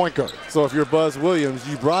 turnovers at the point guard. So if you're Buzz Williams,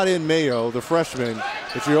 you brought in Mayo, the freshman,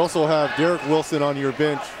 but you also have Derek Wilson on your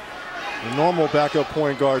bench, the normal backup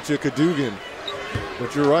point guard to Cadogan.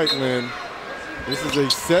 But you're right, Lynn. This is a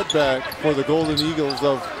setback for the Golden Eagles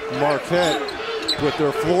of Marquette with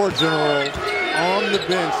their floor general on the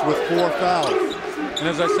bench with 4 fouls. And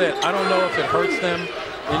as I said, I don't know if it hurts them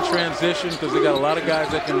in transition because they got a lot of guys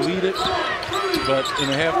that can lead it. But in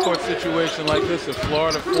a half-court situation like this, if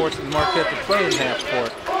Florida forces Marquette to play in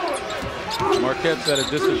half-court, Marquette's at a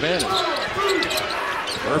disadvantage.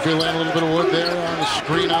 Murphy laying a little bit of wood there on the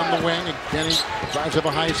screen on the wing. Again, he drives up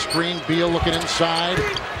a high screen. Beal looking inside.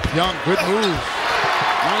 Young, good move.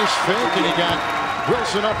 Nice fake, and he got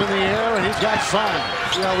Wilson up in the air, and he's got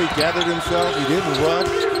 5. See how he gathered himself? He didn't rush.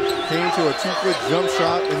 Came to a 2-foot jump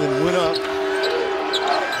shot and then went up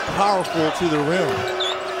powerful to the rim.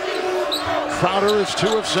 Crowder is 2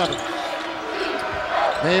 of 7.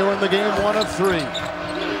 Mayo in the game 1 of 3.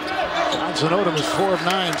 Johnson-Odom is 4 of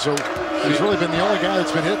 9, so he's really been the only guy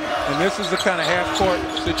that's been hit. And this is the kind of half-court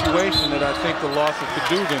situation that I think the loss of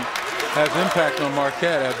Cadogan has impact on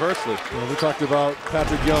Marquette adversely. Well, we talked about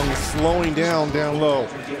Patrick Young slowing down low.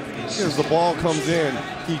 As the ball comes in,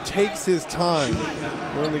 he takes his time.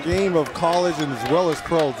 We're in the game of college and as well as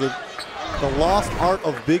pro. The lost art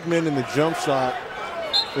of big men in the jump shot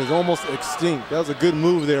is almost extinct. That was a good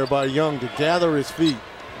move there by Young to gather his feet.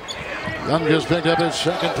 Young just picked up his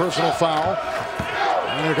 2nd personal foul.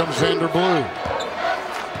 And here comes Vanderblue.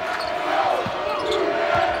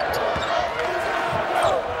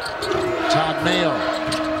 Todd Mayo.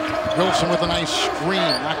 Wilson with a nice screen,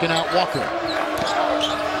 knocking out Walker.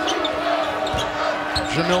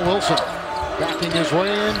 Jamil Wilson backing his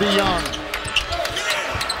way into Young.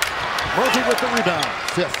 Murphy with the rebound,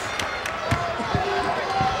 5th.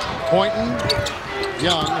 Boynton,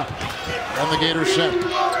 Young, and the Gators set.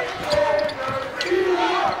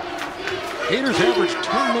 Gators average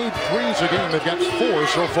 10 made threes a game. They've got 4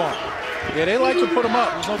 so far. Yeah, they like to put them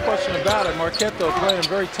up. There's no question about it. Marquette, though, playing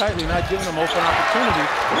them very tightly, not giving them open opportunity.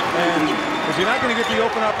 And if you're not going to get the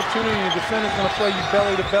open opportunity, your defender's going to play you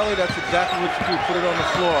belly to belly. That's exactly what you do. Put it on the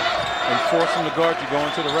floor and force them to guard you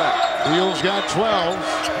going to the rack. Beal's got 12.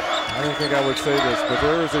 I don't think I would say this, but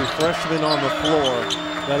there is a freshman on the floor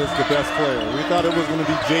that is the best player. We thought it was going to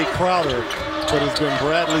be Jay Crowder, but it's been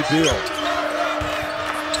Bradley Beal.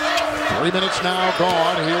 3 minutes now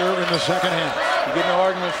gone here in the second half. You get no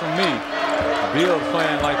argument from me. Beal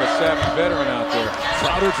playing like a savvy veteran out there.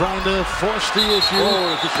 Crowder trying to force the issue.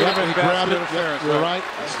 Oh, it should have been he grabbed it. interference. You're right.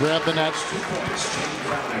 Grabbed the net.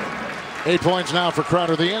 8 points now for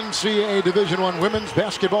Crowder. The NCAA Division I Women's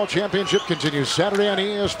Basketball Championship continues Saturday on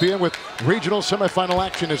ESPN with regional semifinal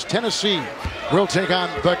action as Tennessee will take on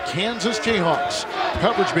the Kansas Jayhawks.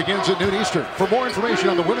 Coverage begins at noon Eastern. For more information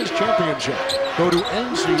on the Women's Championship, go to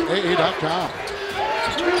ncaa.com.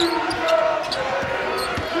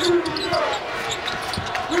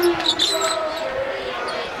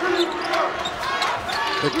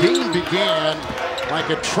 The game began like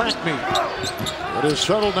a track meet. It is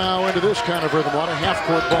settled now into this kind of rhythm on a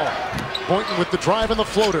half-court ball. Boynton with the drive and the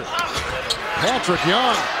floater. Patrick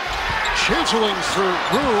Young chiseling through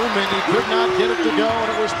room, and he could not get it to go,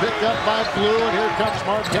 and it was picked up by Blue, and here comes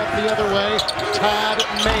Marquette the other way. Todd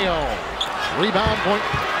Mayo. Rebound,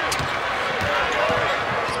 Boynton.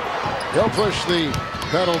 He'll push the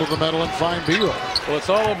pedal to the metal and find Beal. Well, it's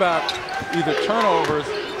all about either turnovers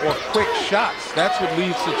or quick shots. That's what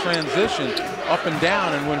leads to transition up and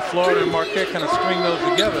down, and when Florida and Marquette kind of string those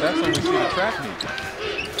together, that's when we see the track meet.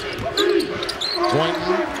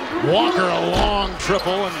 Boynton, Walker a long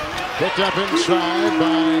triple and picked up inside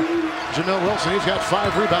by Jamil Wilson. He's got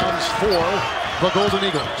 5 rebounds for the Golden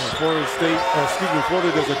Eagles.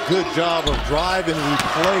 Florida does a good job of drive and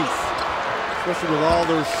replace, especially with all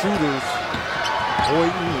those shooters.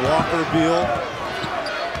 Boynton, Walker, Beal.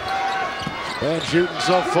 Bad shooting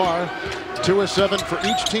so far. 2 of 7 for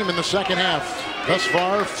each team in the second half. Thus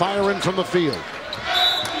far, firing from the field.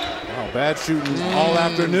 Wow, bad shooting all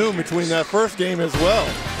afternoon between that first game as well.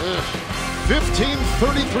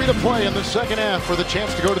 15:33 to play in the second half for the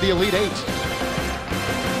chance to go to the Elite Eight.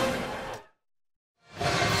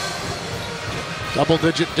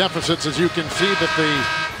 Double-digit deficits, as you can see, that the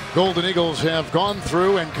Golden Eagles have gone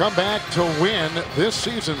through and come back to win this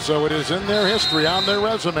season. So it is in their history, on their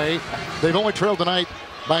resume. They've only trailed tonight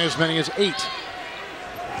by as many as 8.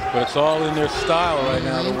 But it's all in their style right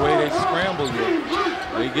now, the way they scramble you.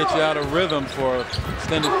 They get you out of rhythm for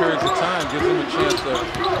extended periods of time, gives them a chance to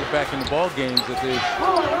get back in the ball games that they've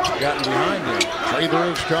gotten behind them.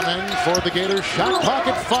 Prather is coming for the Gators. Shot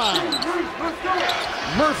pocket 5.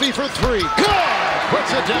 Murphy for 3. Good!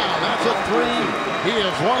 Puts it down. That's a 3. He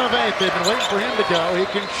is 1 of 8. They've been waiting for him to go. He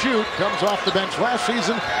can shoot. Comes off the bench last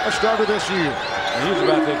season, a starter this year. And he was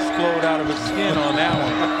about to explode out of his skin on that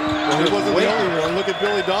one. Well, he wasn't the only one. Look at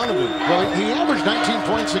Billy Donovan. Well, he averaged 19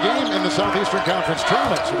 points a game in the Southeastern Conference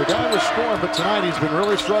tournament. So the guy was scoring, but tonight he's been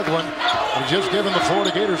really struggling. He's just given the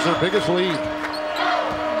Florida Gators their biggest lead.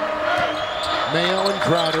 Mayo and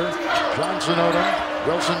Crowder. Johnson Odom.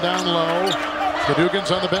 Wilson down low.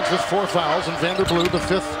 Cadogan's on the bench with 4 fouls, and Vanderblue, the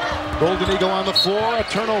 5th Golden Eagle on the floor. A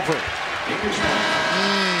turnover.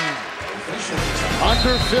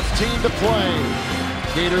 Under 15 to play.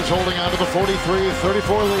 Gators holding on to the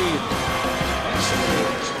 43-34 lead.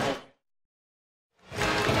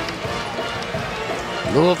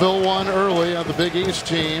 Louisville won early on the Big East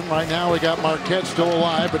team. Right now we got Marquette still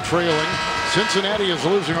alive but trailing. Cincinnati is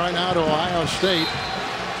losing right now to Ohio State.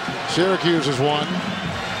 Syracuse has won.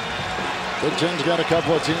 Big Ten's got a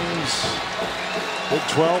couple of teams. Big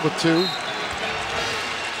 12 with 2.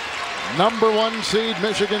 Number 1 seed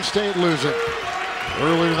Michigan State losing.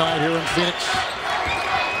 Early tonight here in Phoenix.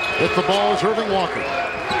 With the ball is Irving Walker.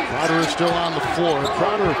 Crowder is still on the floor.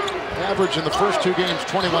 Crowder averaged in the first 2 games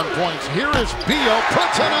 21 points. Here is Beal,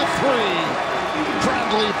 puts in a 3.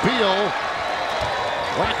 Bradley Beal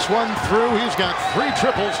whacks one through. He's got 3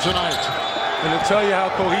 triples tonight. And to tell you how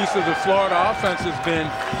cohesive the Florida offense has been,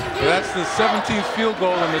 that's the 17th field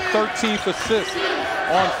goal and the 13th assist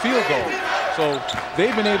on field goal. So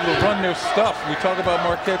they've been able to run their stuff. We talk about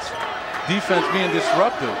Marquette's defense being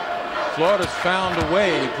disruptive. Florida's found a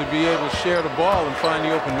way to be able to share the ball and find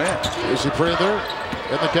the open man. Casey Prather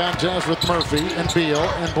in the contest with Murphy and Beal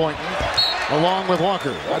and Boynton, along with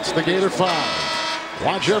Walker. That's the Gator 5.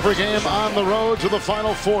 Watch every game on the road to the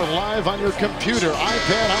Final Four live on your computer,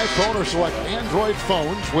 iPad, iPhone, or select Android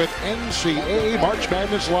phones with NCAA March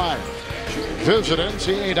Madness Live. Visit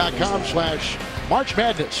ncaa.com/March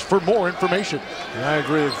Madness for more information. And I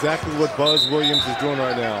agree exactly what Buzz Williams is doing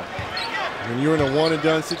right now. When you're in a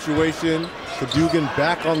one-and-done situation, Cadogan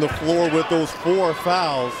back on the floor with those 4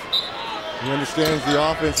 fouls. He understands the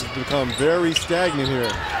offense has become very stagnant here.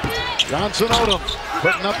 Johnson Odom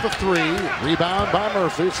putting up the 3. Rebound by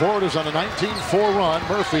Murphy. Florida's on a 19-4 run.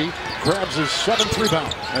 Murphy grabs his 7th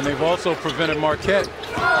rebound. And they've also prevented Marquette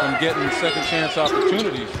from getting second chance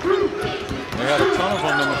opportunities. They had a ton of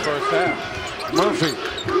them in the first half. Murphy.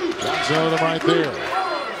 Johnson Odom right there.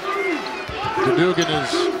 Cadogan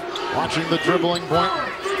is watching the dribbling point.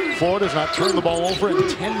 Florida has not turned the ball over in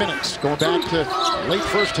 10 minutes. Going back to late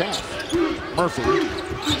first half. Murphy.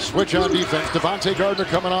 Switch on defense. Devontae Gardner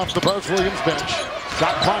coming off the Buzz Williams bench.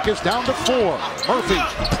 Shot clock is down to 4. Murphy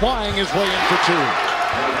plying his way in for 2.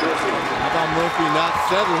 How about Murphy not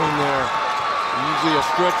settling there? Usually a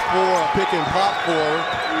stretch 4, a pick and pop 4.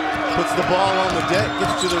 Puts the ball on the deck,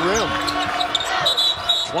 gets to the rim.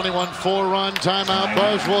 21-4 run, timeout,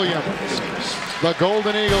 Buzz Williams. The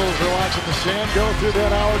Golden Eagles are watching the sand go through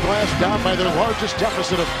that hourglass, down by their largest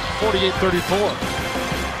deficit of 48-34.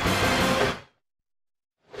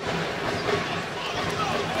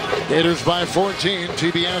 Gators by 14.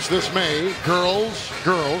 TBS this May. Girls,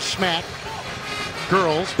 SMAC.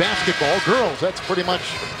 Girls, basketball, girls. That's pretty much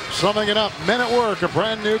summing it up. Men at Work, a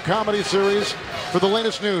brand new comedy series. For the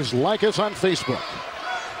latest news, like us on Facebook.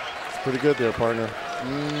 It's pretty good there, partner.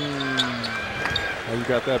 How you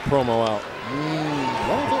got that promo out?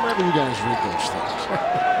 Well, whenever you guys read those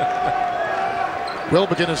things.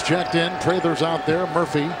 Wilbekin is checked in. Prather's out there.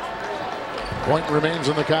 Murphy. Point remains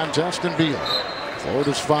in the contest, and Beal.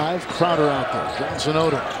 Florida's 5. Crowder out there. Johnson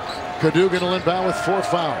Odom. Cadogan will inbound with 4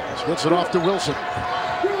 fouls. Gets it off to Wilson.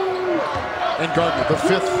 And Gardner, the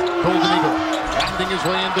 5th Golden Eagle, finding his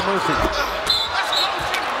way into Murphy.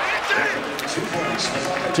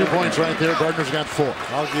 2 points right there. Gardner's got 4.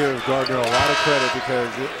 I'll give Gardner a lot of credit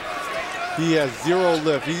because he has 0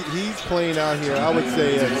 lift. He's playing out here, I would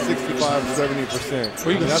say, at 65 to 70%.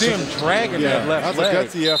 Well, you can see him dragging that left leg.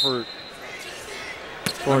 That's a gutsy effort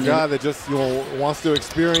for a guy that just wants to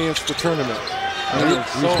experience the tournament.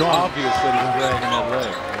 It's so obvious that he's dragging that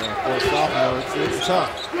leg. For a sophomore, it's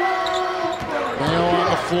tough. Mayo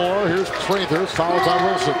on the floor. Here's Prather, fouled by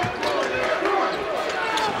Wilson.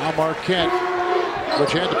 So now Marquette,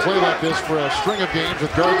 which had to play like this for a string of games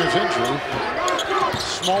with Gardner's injury.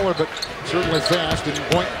 Smaller but certainly fast. And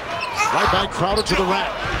point right back, Crowder to the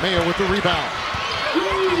rack. Mayo with the rebound.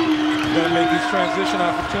 You got to make these transition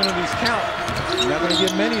opportunities count. You're not going to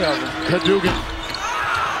get many of them. Cadogan.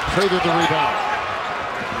 Prather the rebound.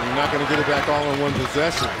 You're not going to get it back all in one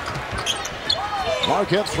possession.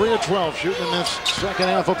 Marquette 3 of 12 shooting in this second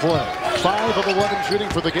half of play. 5 of 11 shooting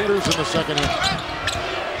for the Gators in the second half.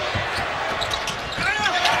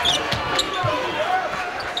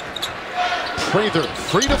 Prather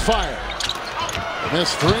free to fire.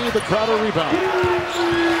 Missed 3, the Crowder rebound.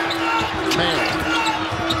 Mayo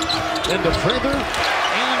into Prather,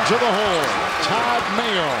 into the hole. Todd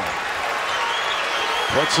Mayo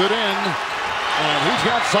puts it in, and he's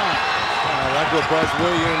got 5. I like what Buzz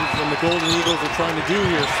Williams and the Golden Eagles are trying to do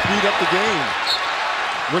here, speed up the game.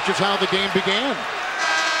 Which is how the game began,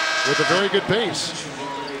 with a very good pace.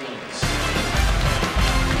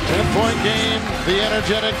 10-point game, the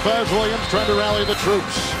energetic Buzz Williams trying to rally the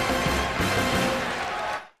troops.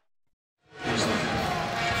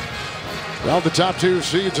 Well, the top 2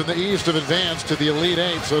 seeds in the East have advanced to the Elite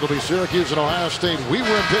 8, so it'll be Syracuse and Ohio State. We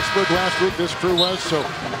were in Pittsburgh last week, this crew was, so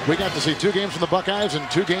we got to see 2 games from the Buckeyes and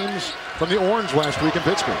 2 games from the Orange last week in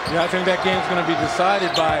Pittsburgh. Yeah, I think that game's going to be decided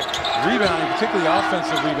by rebounding, particularly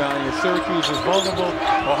offensive rebounding. If Syracuse is vulnerable,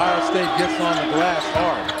 Ohio State gets on the glass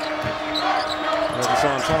hard.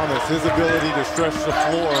 Deshaun Thomas, his ability to stretch the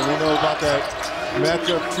floor, and we know about that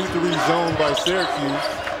matchup 2-3 zone by Syracuse.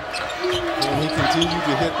 And he continued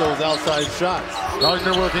to hit those outside shots.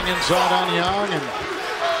 Gardner working inside on Young, and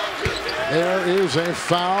there is a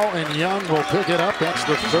foul, and Young will pick it up. That's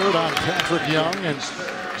the 3rd on Patrick Young, and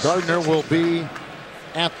Gardner will be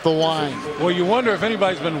at the line. Well, you wonder if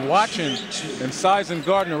anybody's been watching and sizing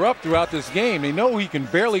Gardner up throughout this game. They know he can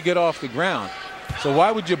barely get off the ground. So why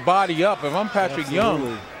would you body up? If I'm Patrick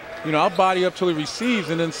Young, I'll body up till he receives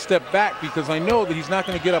and then step back because I know that he's not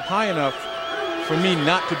going to get up high enough for me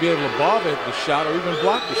not to be able to bother the shot or even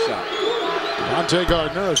block the shot. Dante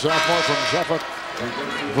Gardner, a sophomore from Suffolk,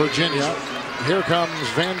 Virginia. Here comes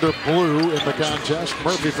Vander Blue in the contest.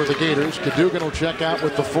 Murphy for the Gators. Cadogan will check out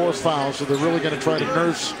with the 4 fouls, so they're really going to try to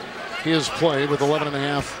nurse his play with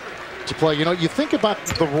 11.5 to play. You think about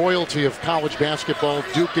the royalty of college basketball,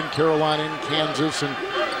 Duke and Carolina and Kansas and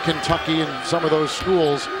Kentucky and some of those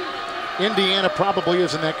schools. Indiana probably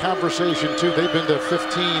is in that conversation too. They've been to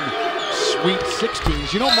 15 Sweet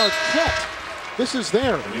 16s. Marquette, this is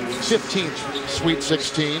their 15th Sweet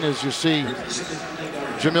 16, as you see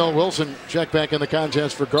Jamil Wilson check back in the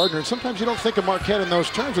contest for Gardner. And sometimes you don't think of Marquette in those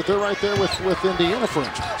terms, but they're right there with Indiana, for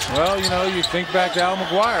instance. Well, you think back to Al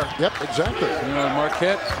McGuire. Yep, exactly.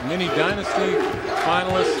 Marquette, mini dynasty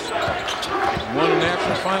finalists, won a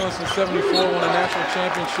national finalist in '74, won a national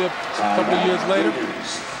championship a couple of years later.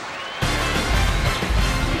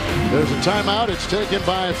 There's a timeout. It's taken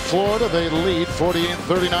by Florida. They lead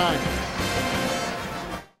 48-39.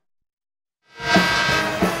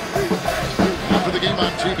 After the game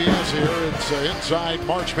on TBS here, it's Inside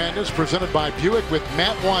March Madness presented by Buick with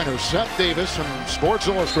Matt Weiner, Seth Davis from Sports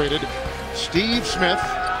Illustrated, Steve Smith,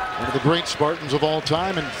 one of the great Spartans of all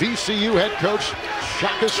time, and VCU head coach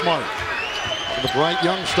Shaka Smart. The bright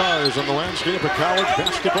young stars on the landscape of college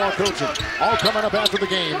basketball coaching. All coming up after the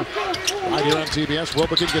game. Right here on TBS,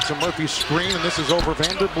 Wilbekin gets a Murphy screen, and this is over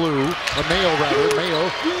Vander Blue, or Mayo rather. Mayo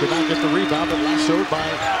could not get the rebound, but lassoed by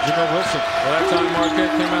Jamil Wilson. Well, that time Marquette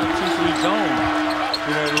came out 2-3 zone.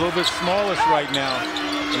 A little bit smallish right now.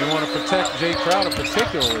 And they want to protect Jay Crowder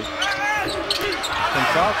particularly. in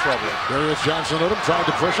foul trouble. Darius Johnson-Odom tried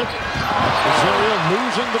to push it. Rosario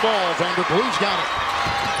losing the ball. Vanderbilt's got it.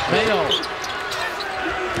 Mayo.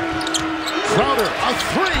 Crowder, a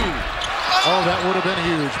three. Oh, that would have been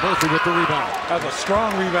huge. Murphy with the rebound. That was a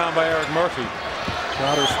strong rebound by Eric Murphy.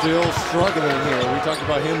 Crowder still struggling here. We talked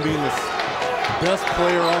about him being the best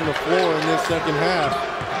player on the floor in this second half.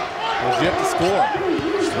 Has yet to score.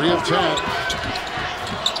 3 of 10.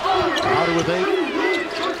 Crowder with 8.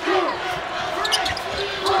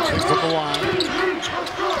 From the line.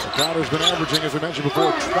 Crowder's been averaging, as we mentioned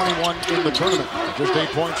before, 21 in the tournament. Just 8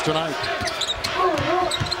 points tonight.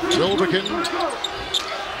 Wilbekin.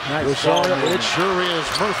 Nice. Rosario, it sure is.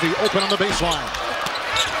 Murphy open on the baseline.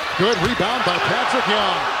 Good rebound by Patrick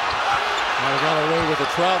Young. Now got away with the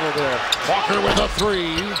travel there. Walker with a 3.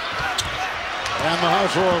 And the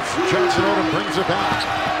hustle of Johnson-Odom brings it back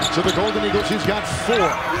to the Golden Eagles. He's got 4.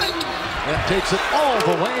 And takes it all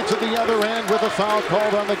the way to the other end with a foul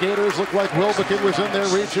called on the Gators. Looked like Wilbekin was in there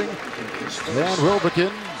reaching. And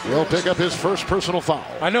Wilbekin will pick up his first personal foul.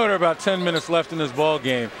 I know there are about 10 minutes left in this ball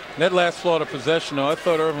game. That last Florida possession, though, I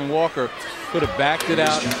thought Irvin Walker could have backed it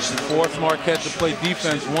out and forced Marquette to play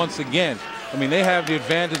defense once again. I mean, they have the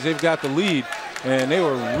advantage. They've got the lead. And they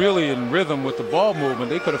were really in rhythm with the ball movement.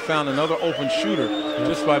 They could have found another open shooter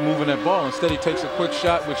just by moving that ball. Instead, he takes a quick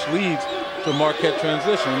shot, which leads to a Marquette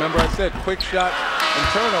transition. Remember I said quick shots and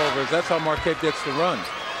turnovers. That's how Marquette gets the runs.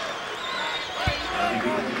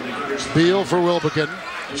 Beal for Wilbekin.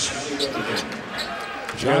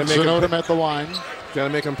 Johnson-Odom at the line. Got to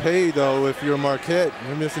make them pay, though, if you're Marquette.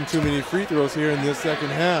 You're missing too many free throws here in this second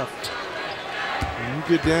half. When you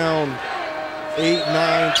get down 8,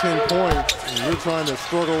 9, 10 points, and you're trying to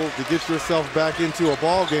struggle to get yourself back into a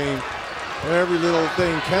ball game, every little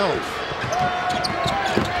thing counts.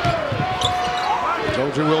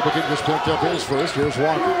 Told you Wilbekin just picked up his first. Here's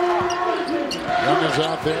Walker. Young is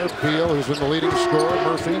out there. Beal, who's been the leading scorer.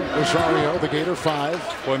 Murphy, Rosario, the Gator 5.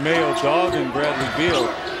 Boy, Mayo dogging Bradley Beal.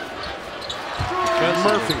 And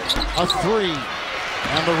Murphy, a 3.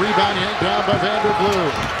 And the rebound yanked down by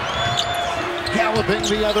Vanderbilt. Galloping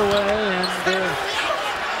the other way and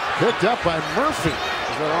picked up by Murphy.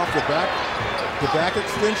 Is that off the back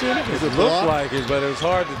extension? It looked like it, but it was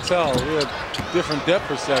hard to tell. We had different depth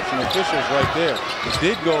perception. Officials right there. It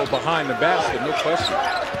did go behind the basket, no question.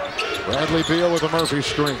 Bradley Beal with a Murphy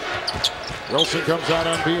screen. Wilson comes out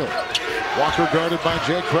on Beal. Walker guarded by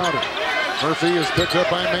Jay Crowder. Murphy is picked up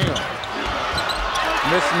by Mayo.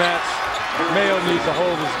 Mismatch. Mayo needs to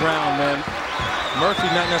hold his ground, man. Murphy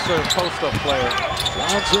not necessarily a post-up player.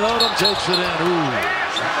 Johnson-Odom takes it in. Ooh.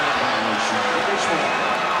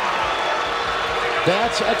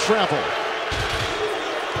 That's a travel.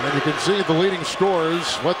 And you can see the leading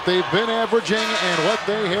scorers, what they've been averaging and what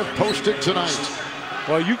they have posted tonight.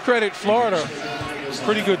 Well, you credit Florida.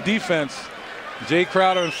 Pretty good defense. Jay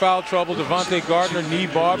Crowder in foul trouble. Devontae Gardner knee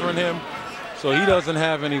bothering him, so he doesn't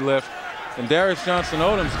have any lift. And Darius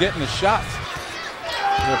Johnson-Odom's getting the shots.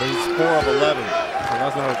 Yeah, but he's 4 of 11. So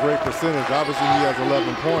that's not a great percentage. Obviously, he has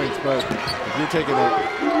 11 points, but if you're taking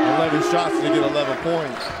 11 shots to get 11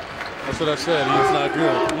 points, that's what I said. He's not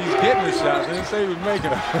good. He's getting the shots. I didn't say he was making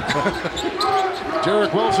them.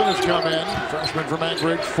 Derek Wilson has come in. Freshman from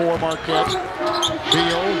Anchorage for Marquette.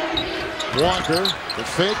 Beal, Walker, the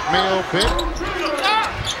fake, Mayo pick.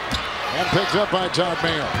 And picked up by Todd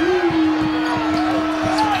Mayo.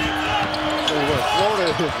 Florida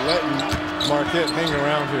is letting Marquette hang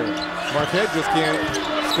around here. Marquette just can't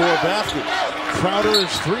score a basket. Crowder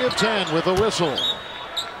is 3 of 10 with a whistle.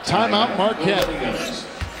 Timeout Marquette.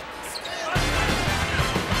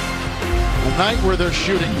 A night where they're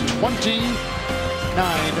shooting 29%.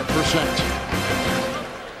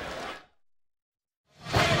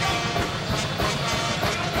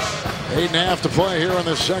 8.5 to play here in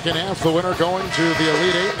the second half. The winner going to the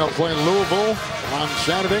Elite Eight. They'll play Louisville on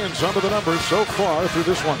Saturday, and some of the numbers so far through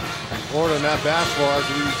this one. Florida in that basketball, as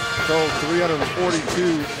we told,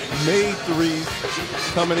 342 made threes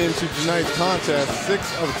coming into tonight's contest.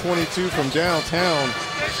 6 of 22 from downtown.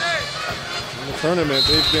 In the tournament,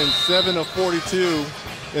 they've been 7 of 42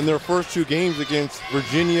 in their first 2 games against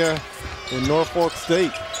Virginia and Norfolk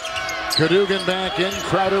State. Cadogan back in,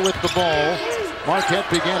 Crowder with the ball. Marquette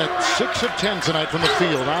began at 6 of 10 tonight from the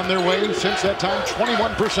field. On their way since that time,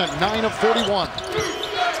 21%, 9 of 41.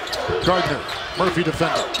 Gardner, Murphy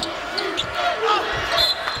defender.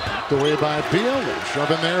 Knocked away by Beal, shoved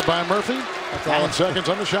in there by Murphy. 9 seconds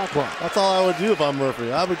on the shot clock. That's all I would do if I'm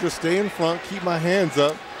Murphy. I would just stay in front, keep my hands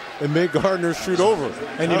up, and make Gardner shoot over.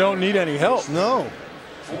 And you don't need any help. No.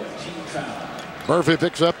 Murphy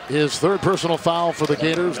picks up his 3rd personal foul for the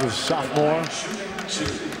Gators, the sophomore.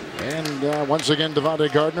 And once again,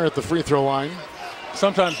 Devontae Gardner at the free throw line.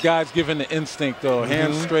 Sometimes guys give in the instinct, though.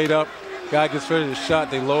 Hands straight up. Guy gets ready to shot.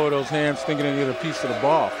 They lower those hands thinking they get a piece of the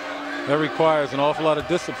ball. That requires an awful lot of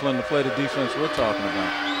discipline to play the defense we're talking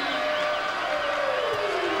about.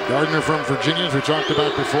 Gardner from Virginia, as we talked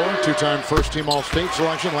about before, two-time first-team All-State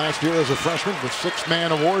selection last year as a freshman, the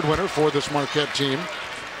six-man award winner for this Marquette team.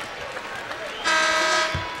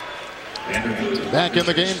 Back in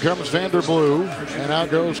the game comes Vanderblue, and out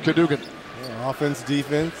goes Cadogan. Yeah, offense,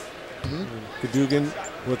 defense. Cadogan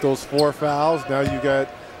with those 4 fouls. Now you got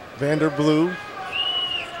Vanderblue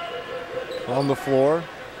on the floor,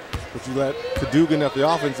 but you let Cadogan at the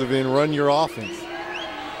offensive end run your offense.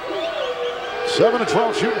 7 of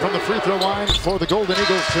 12 shooting from the free throw line for the Golden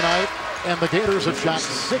Eagles tonight, and the Gators have shot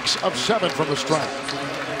 6 of 7 from the stripe.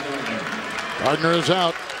 Gardner is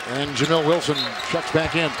out, and Jamil Wilson checks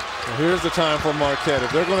back in. Well, here's the time for Marquette.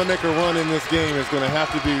 If they're going to make a run in this game, it's going to have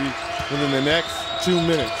to be within the next 2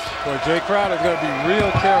 minutes. Boy, Jay Crowder's got to be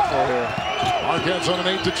real careful here. Marquette's on an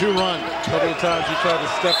 8-2 run. A couple of times he tried to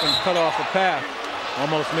step and cut off a path.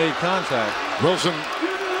 Almost made contact. Wilson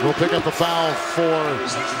will pick up the foul for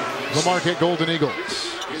the Marquette Golden Eagles.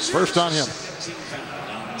 First on him.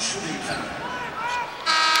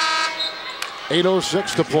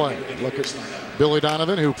 8:06 to play. Look at Billy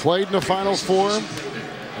Donovan, who played in the Final Four.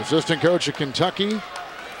 Assistant coach at Kentucky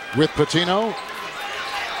with Pitino.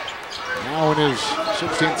 Now in his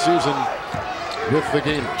 16th season with the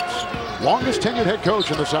Gators. Longest tenured head coach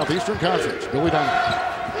in the Southeastern Conference, Billy Donovan.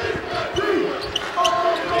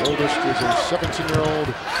 Oldest is a 17-year-old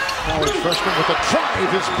college freshman with a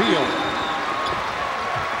drive is Beal.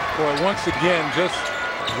 Boy, once again, just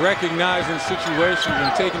recognizing situations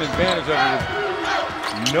and taking advantage of it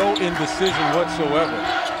with no indecision whatsoever.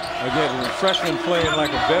 Again, a freshman playing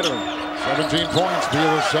like a veteran. 17 points,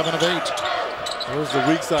 Beal is 7 of 8. There's the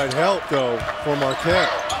weak side help, though, for Marquette.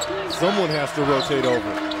 Someone has to rotate over.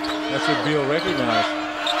 That's what Beal recognized.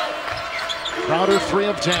 Crowder 3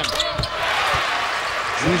 of 10.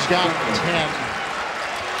 He's got 10.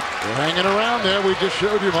 We're hanging around there. We just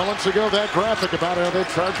showed you moments ago that graphic about how they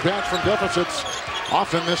charge back from deficits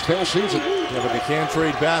often this past season. Yeah, but they can't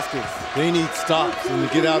trade baskets. They need stops and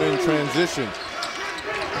to get out in transition.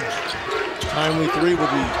 Timely 3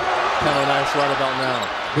 would be kind of nice right about now.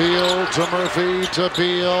 Beal to Murphy to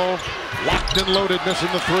Beal. Locked and loaded,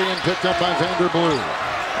 missing the 3 and picked up by Vanderblue.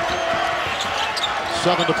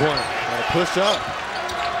 7 to play. Gotta push up.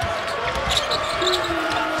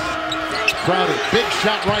 Crowder, big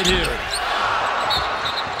shot right here.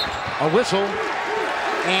 A whistle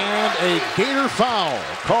and a Gator foul.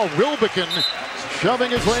 Called Wilbekin, shoving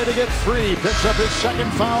his way to get free. Picks up his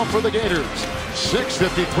second foul for the Gators.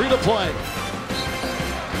 6:53 to play.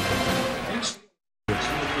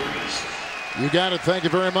 You got it. Thank you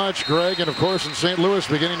very much, Greg. And of course, in St. Louis,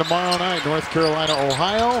 beginning tomorrow night, North Carolina,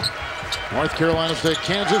 Ohio. North Carolina State,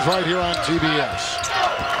 Kansas, right here on TBS.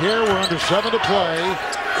 Here we're under 7 to play.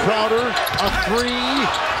 Crowder, a 3,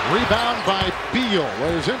 rebound by Beal.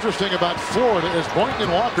 What is interesting about Florida is Boynton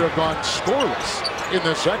and Walker have gone scoreless in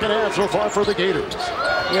the second half so far for the Gators.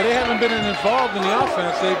 Yeah, they haven't been involved in the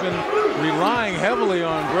offense. They've been relying heavily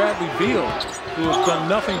on Bradley Beal, who has done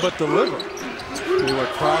nothing but deliver.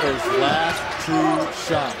 Crowder's last 2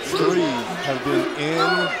 shots, 3 have been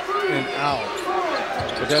in and out.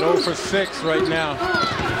 But that 0 for 6 right now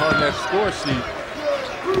on that score sheet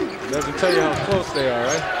doesn't tell you how close they are,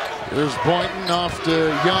 right? There's Boynton off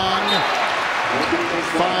to Young.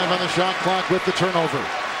 5 on the shot clock with the turnover.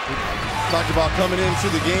 Talked about coming into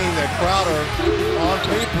the game that Crowder, on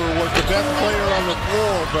paper, was the best player on the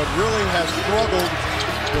floor, but really has struggled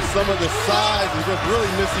with some of the size and just really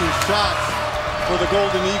missing shots for the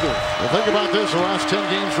Golden Eagles. Well, think about this, the last 10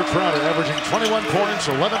 games for Crowder, averaging 21 points,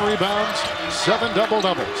 11 rebounds, 7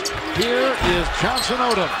 double-doubles. Here is Johnson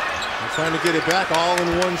Odom. Trying to get it back all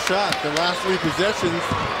in one shot. The last 3 possessions,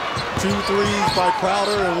 2 threes by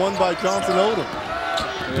Crowder and 1 by Johnson Odom.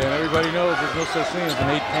 Yeah, and everybody knows there's no such thing as an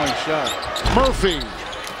 8-point shot. Murphy.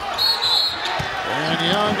 And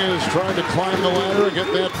Young is trying to climb the ladder and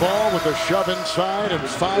get that ball with a shove inside, and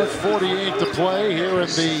 5:48 to play here in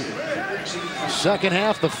the second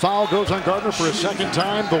half. The foul goes on Gardner for a second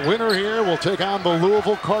time. The winner here will take on the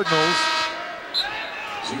Louisville Cardinals.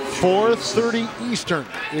 4:30 Eastern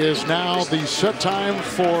is now the set time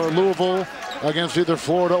for Louisville against either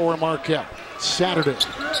Florida or Marquette. Saturday.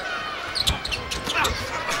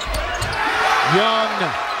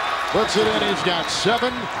 Young puts it in. He's got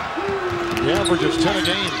 7. He averages 10 a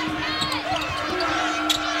game.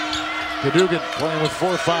 Cadogan playing with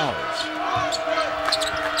 4 fouls.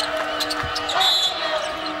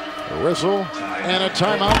 whistle and a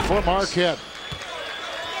timeout for Marquette.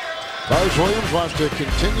 Buzz Williams wants to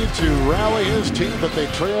continue to rally his team, but they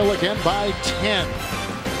trail again by 10.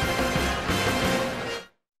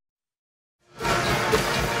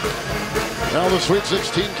 Well, the Sweet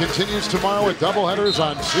 16 continues tomorrow with doubleheaders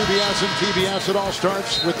on CBS and TBS. It all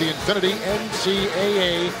starts with the Infinity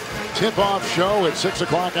NCAA tip-off show at 6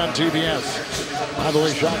 o'clock on TBS. By the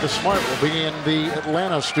way, Shaka Smart will be in the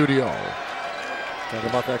Atlanta studio. Talking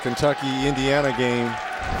about that Kentucky-Indiana game.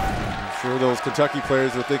 I'm sure those Kentucky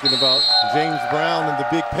players are thinking about James Brown and the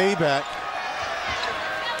big payback.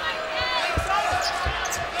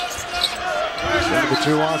 One of the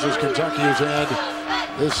two losses Kentucky has had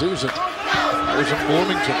this season. It was in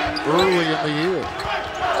Bloomington early in the year.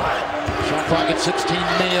 Shot clock at 16.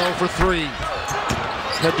 Mayo for three.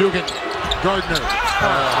 Cadogan, Gardner,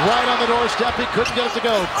 right on the doorstep. He couldn't get it to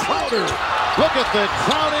go. Crowder, look at the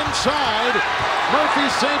crowd inside. Murphy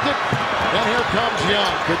saved it, and here comes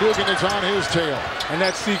Young. Cadogan is on his tail. And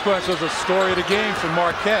that sequence was a story of the game for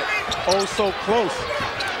Marquette. Oh, so close,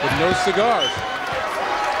 with no cigars.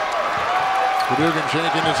 Cadogan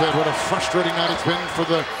shaking his head. What a frustrating night it's been for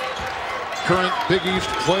the current Big East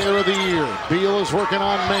Player of the Year. Beal is working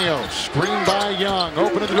on Mayo. Screen by Young.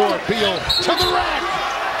 Opening the door. Beal to the rack.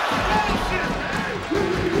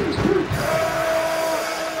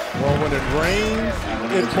 Well, when it rains,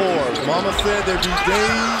 it pours. Mama said there'd be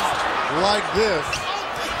days like this.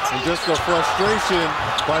 And just the frustration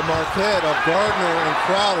by Marquette of Gardner and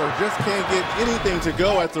Crowder. Just can't get anything to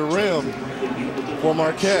go at the rim for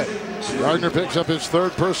Marquette. Gardner picks up his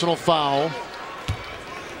third personal foul.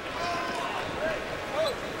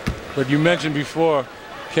 But you mentioned before,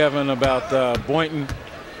 Kevin, about Boynton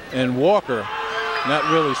and Walker not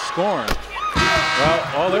really scoring.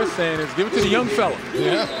 Well, all they're saying is give it to the young fella.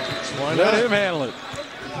 Yeah, why Let not? him handle it.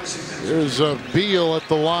 Here's Beal at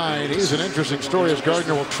the line. He's an interesting story as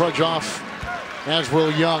Gardner will trudge off, as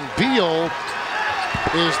will Young. Beal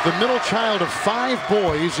is the middle child of 5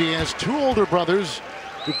 boys. He has 2 older brothers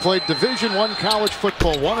who played Division I college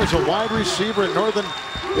football. One is a wide receiver in Northern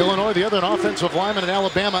Illinois, the other an offensive lineman in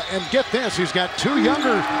Alabama. And get this, he's got 2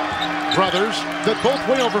 younger brothers that both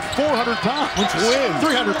weigh over 400 pounds. Twins.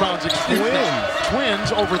 300 pounds, excuse me.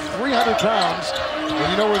 Twins over 300 pounds.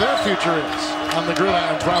 And you know where their future is, on the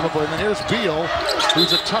gridiron probably. And then here's Beal,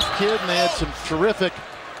 who's a tough kid, and they had some terrific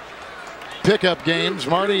pickup games.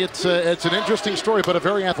 Marty, it's an interesting story, but a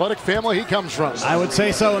very athletic family he comes from. I would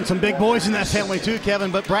say so, and some big boys in that family too, Kevin.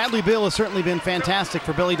 But Bradley Beal has certainly been fantastic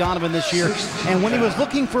for Billy Donovan this year. And when he was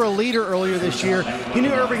looking for a leader earlier this year, he knew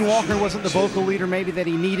Irving Walker wasn't the vocal leader maybe that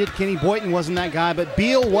he needed. Kenny Boynton wasn't that guy, but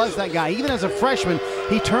Beal was that guy. Even as a freshman,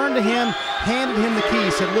 he turned to him, handed him the key,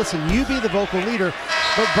 said, listen, you be the vocal leader.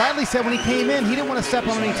 But Bradley said when he came in, he didn't want to step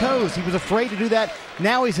on any toes. He was afraid to do that.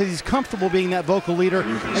 Now he says he's comfortable being that vocal leader.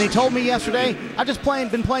 And he told me yesterday, I've just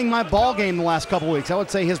been playing my ball game the last couple weeks. I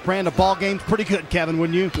would say his brand of ball game's pretty good, Kevin,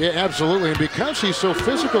 wouldn't you? Yeah, absolutely. And because he's so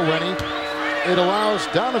physical, Lenny, it allows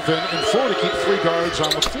Donovan in Florida to keep 3 guards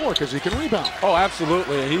on the floor because he can rebound. Oh,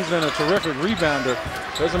 absolutely. He's been a terrific rebounder.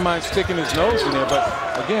 Doesn't mind sticking his nose in there.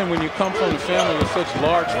 But again, when you come from a family with such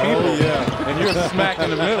large people, and you're smack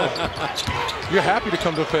in the middle, you're happy to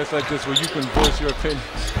come to a place like this where you can voice your opinions.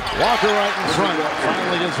 Walker right in front.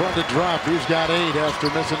 Finally gets one to drop. He's got 8 after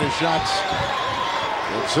missing his shots.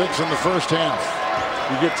 And 6 in the first half.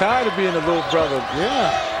 You get tired of being a little brother.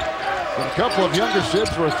 Yeah. But a couple of younger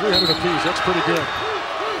Sids were 300 apiece. That's pretty good.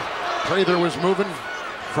 Prather was moving.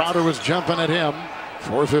 Crowder was jumping at him.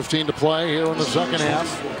 4:15 to play here in the second half.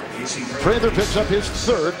 Prather picks up his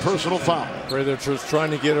 3rd personal foul. Prather just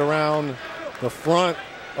trying to get around the front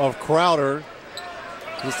of Crowder.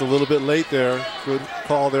 Just a little bit late there. Good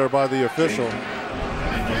call there by the official.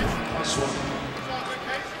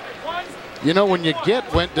 You know, when you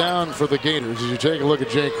went down for the Gators, you take a look at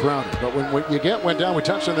Jay Crowder. But when you went down, we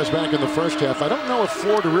touched on this back in the first half. I don't know if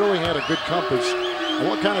Florida really had a good compass on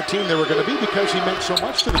what kind of team they were going to be because he meant so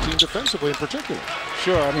much to the team defensively in particular.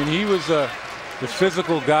 Sure. I mean, he was the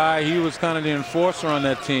physical guy. He was kind of the enforcer on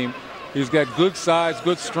that team. He's got good size,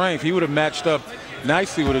 good strength. He would have matched up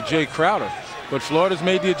nicely with a Jay Crowder. But Florida's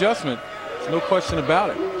made the adjustment. There's no question about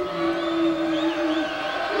it.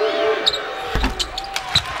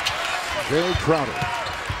 Jay Crowder.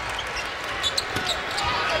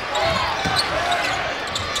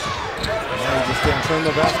 You just can't turn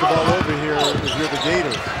the basketball over here if you're the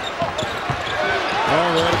Gators. Oh,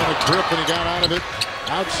 they had him in a grip and he got out of it.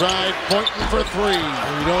 Outside, Boynton for 3.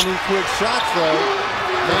 And you don't need quick shots, though.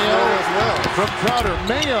 Mayo as well. From Crowder.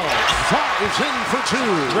 Mayo is in for 2.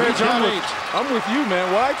 Reg, He's got 8. I'm with you, man.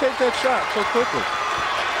 Why take that shot so quickly?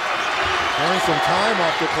 Earning some time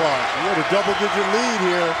off the clock. He had a double-digit lead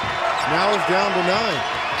here. Now it's down to 9.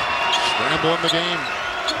 Scramble in the game.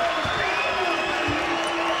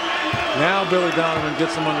 Now Billy Donovan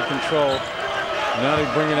gets him under control. Now they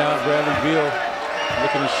bring it out. Bradley Beal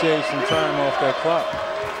looking to shave some time off that clock.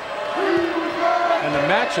 And the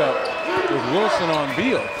matchup with Wilson on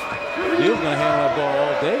Beal. Beal's going to handle that ball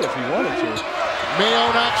all day if he wanted to. Mayo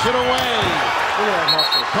knocks it away. Look at that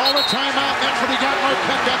hustle. Call a timeout. That's what he got.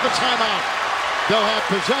 Marquette got the timeout. They'll have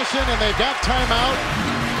possession, and they've got timeout.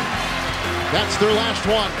 That's their last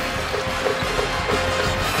one.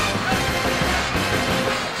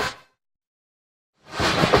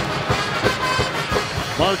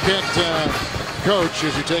 Marquette coach,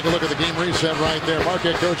 as you take a look at the game reset right there,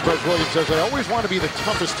 Marquette coach Williams says, I always want to be the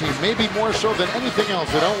toughest team, maybe more so than anything else.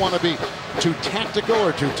 I don't want to be too tactical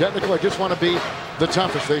or too technical. I just want to be the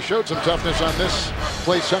toughest. They showed some toughness on this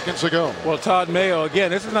play seconds ago. Well, Todd Mayo,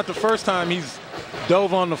 again, this is not the first time he's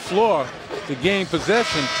dove on the floor to gain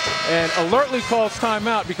possession and alertly calls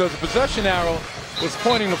timeout because the possession arrow was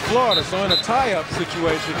pointing to Florida. So in a tie-up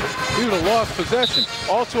situation, he would have lost possession.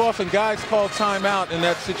 All too often, guys call timeout in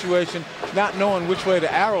that situation, not knowing which way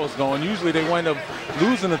the arrow is going. Usually they wind up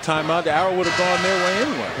losing the timeout. The arrow would have gone their way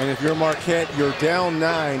anyway. And if you're Marquette, you're down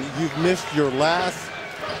 9. You've missed your last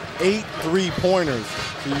 8 3-pointers.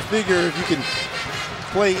 So you figure if you can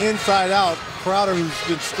play inside out, Crowder, who's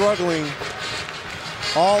been struggling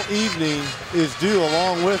all evening, is due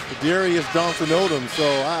along with Darius Johnson-Odom. So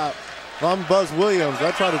if I'm Buzz Williams,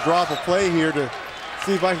 I try to drop a play here to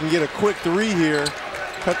see if I can get a quick 3 here,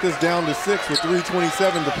 cut this down to 6 with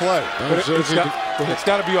 3:27 to play. But it's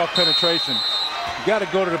got to be off penetration. You got to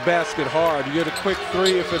go to the basket hard. You get a quick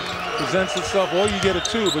 3 if it presents itself, or you get a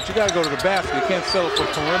 2, but you got to go to the basket. You can't settle for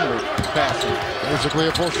perimeter passing. Basically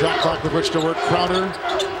a full shot clock with which to work. Crowder,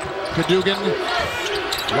 Cadogan,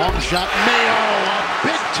 long shot, Mayo, a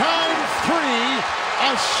big time 3,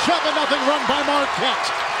 a 7-0 run by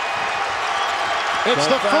Marquette. It's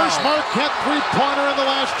the first Marquette 3-pointer in the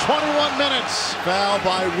last 21 minutes. Foul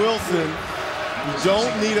by Wilson. You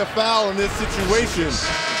don't need a foul in this situation.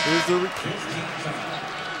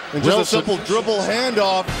 And just a simple dribble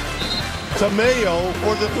handoff to Mayo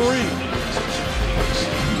for the 3.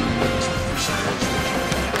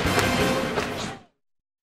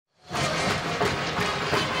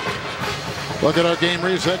 Look at our game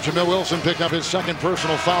reset. Jamil Wilson picked up his second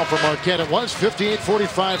personal foul for Marquette. It was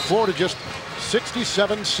 58-45 Florida just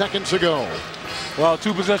 67 seconds ago. Well,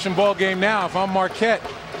 2-possession ball game now. If I'm Marquette,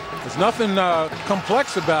 there's nothing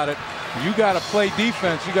complex about it. You got to play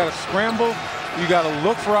defense. You got to scramble. You got to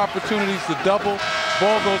look for opportunities to double.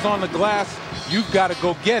 Ball goes on the glass. You've got to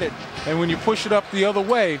go get it. And when you push it up the other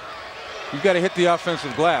way, you've got to hit the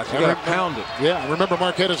offensive glass. You got to pound it. Yeah, remember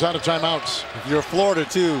Marquette is out of timeouts. If you're Florida,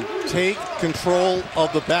 too, take control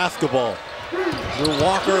of the basketball. If you're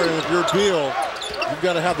Walker and if you're Beal, you've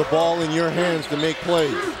got to have the ball in your hands to make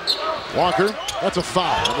plays. Walker, that's a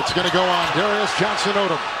foul. And it's going to go on Darius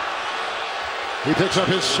Johnson-Odom. He picks up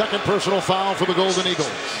his second personal foul for the Golden Eagles.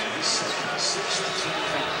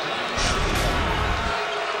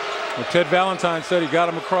 Well, Ted Valentine said he got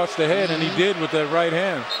him across the head, and he did with that right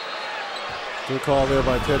hand. Good call there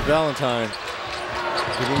by Ted Valentine.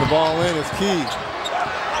 Getting the ball in is key.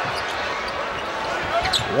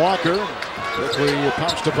 Walker quickly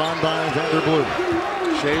pounced upon by Vanderblue.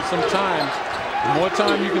 Shave some time. The more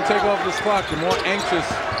time you can take off this clock, the more anxious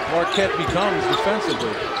Marquette becomes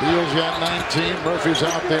defensively. Beal's got 19. Murphy's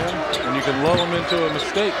out there. And you can lull him into a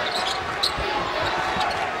mistake.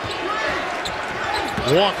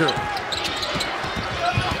 Walker.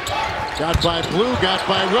 Got by Blue, got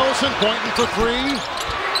by Wilson, pointing for 3.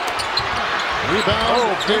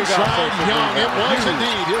 Rebound inside Young. It was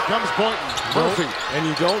indeed. Here comes Boynton. Murphy. And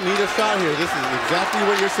you don't need a shot here. This is exactly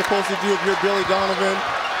what you're supposed to do if you're Billy Donovan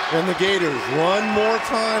and the Gators. One more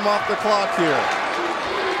time off the clock here.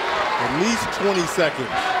 At least 20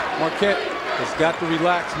 seconds. Marquette has got to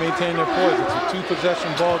relax, maintain their poise. It's a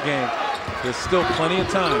 2-possession ball game. There's still plenty of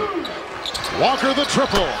time. Walker the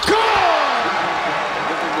triple. Good!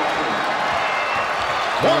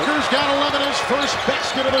 Walker's got 11, his first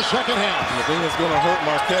basket of the second half. And the thing that's going to hurt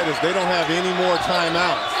Marquette is they don't have any more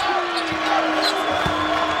timeouts.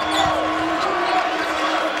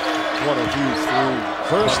 What a huge 3.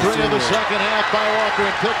 First 3 of the second half by Walker,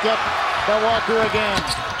 and picked up by Walker again.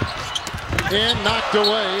 And knocked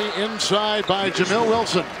away inside by Jamil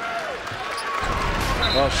Wilson.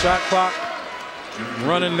 Well, shot clock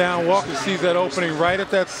running down. Walker sees that opening right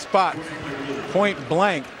at that spot. Point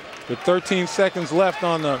blank. With 13 seconds left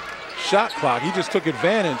on the shot clock. He just took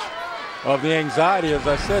advantage of the anxiety, as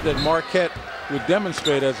I said, that Marquette would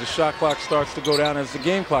demonstrate as the shot clock starts to go down, as the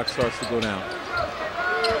game clock starts to go down.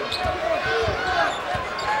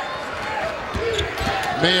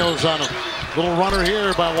 Nails on him. Little runner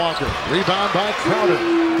here by Walker. Rebound by Crowder.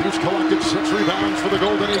 He's collected 6 rebounds for the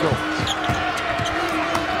Golden Eagles.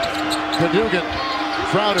 Cadogan.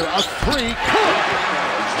 Crowder, a 3.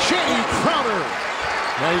 Jay Crowder.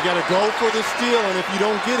 Now you got to go for the steal, and if you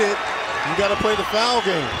don't get it, you got to play the foul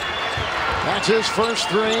game. That's his first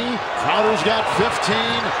 3. Crowder's got 15.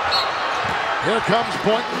 Here comes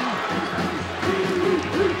Boynton.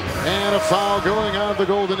 And a foul going on the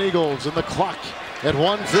Golden Eagles, and the clock at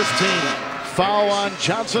 1:15. Foul on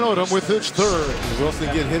Johnson Odom with his 3rd.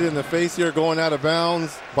 Wilson get hit in the face here, going out of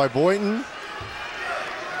bounds by Boynton.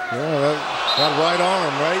 Yeah, that right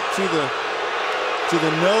arm right to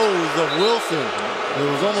the nose of Wilson. It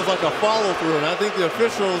was almost like a follow through, and I think the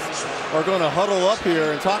officials are going to huddle up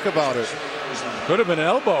here and talk about it. Could have been an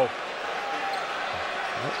elbow.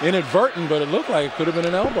 Inadvertent, but it looked like it could have been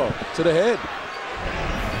an elbow to the head.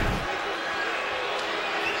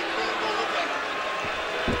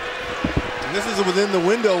 And this is within the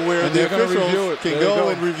window where the officials can go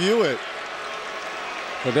and review it.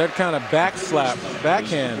 But that kind of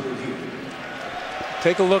backhand.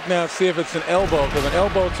 Take a look now and see if it's an elbow, because an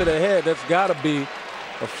elbow to the head, that's got to be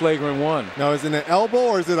a flagrant 1. Now, is it an elbow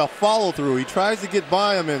or is it a follow through? He tries to get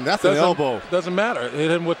by him, and that's an elbow. Doesn't matter.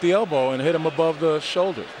 Hit him with the elbow and hit him above the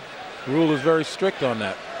shoulder. The rule is very strict on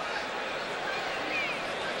that.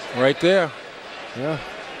 Right there. Yeah,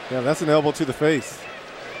 that's an elbow to the face.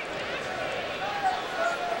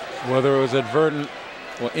 Whether it was advertent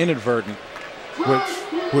or inadvertent,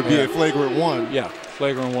 which would be a flagrant 1. Yeah,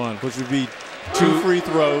 flagrant 1. Which would be 2 free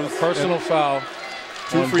throws. Personal foul.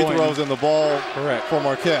 2 free throws and the ball for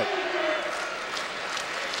Marquette.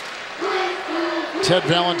 Ted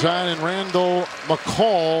Valentine and Randall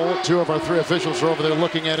McCall, 2 of our 3 officials, are over there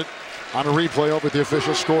looking at it on a replay over at the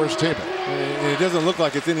official scores table. And it doesn't look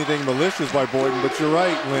like it's anything malicious by Boynton, but you're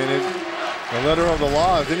right, Lynn. The letter of the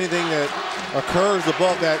law is anything that occurs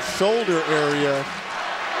above that shoulder area,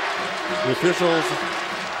 the officials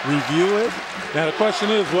review it. Now the question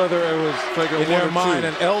is whether it was in their mind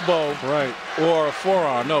an elbow or a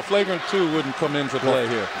forearm. No, flagrant 2 wouldn't come into play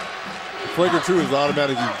here. Flagrant 2 is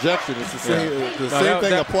automatic ejection. It's the same, the same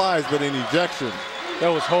thing applies, but in ejection. That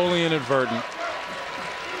was wholly inadvertent.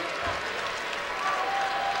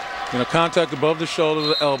 Contact above the shoulder of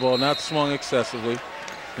the elbow, not swung excessively.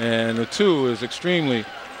 And the 2 is extremely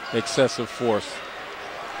excessive force.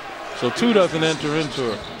 So 2 doesn't enter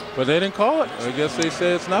into it. But they didn't call it. I guess they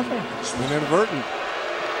say it's nothing. Inadvertent.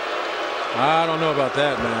 I don't know about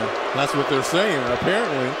that, man. That's what they're saying,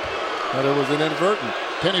 apparently, that it was inadvertent.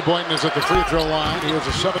 Kenny Boynton is at the free throw line. He is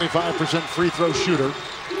a 75% free throw shooter.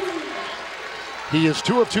 He is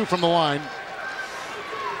 2 of 2 from the line.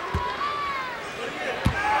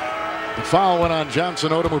 The foul went on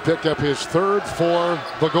Johnson Odom, who picked up his 3rd for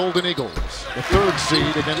the Golden Eagles. The 3rd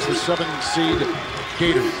seed against the 7th seed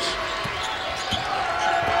Gators.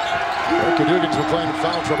 Cadogan's been playing in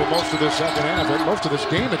foul trouble most of this second half, and most of this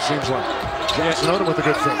game, it seems like. Johnson Odom with a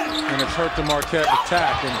good fit. And it's hurt the Marquette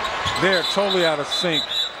attack, and they're totally out of sync.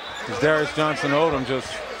 As Darius Johnson Odom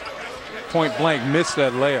just point blank missed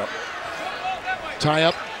that layup. Tie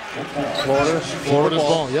up. Florida's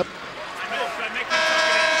ball. Yep.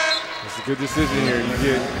 It's a good decision here. You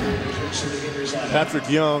get Patrick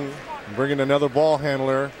Young bringing another ball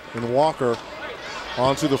handler in Walker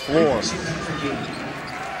onto the floor.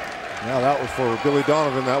 Now that was for Billy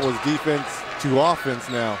Donovan. That was defense to offense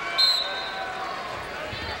now.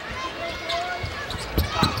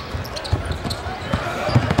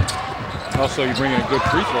 Also, you bring in a good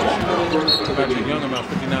free throw shooter. Patrick Young about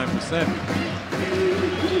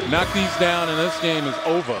 59%. Knock these down and this game is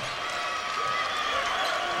over.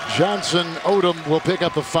 Johnson Odom will pick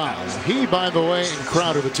up the foul. He, by the way, and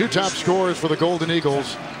Crowder, the 2 top scorers for the Golden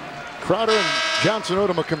Eagles. Crowder and Johnson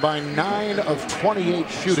Odom a combined 9 of 28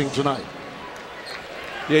 shooting tonight.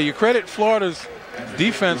 Yeah, you credit Florida's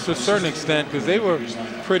defense to a certain extent because they were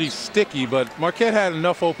pretty sticky, but Marquette had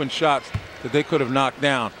enough open shots that they could have knocked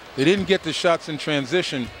down. They didn't get the shots in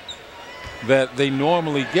transition that they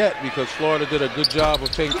normally get because Florida did a good job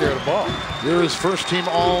of taking care of the ball. Here is first-team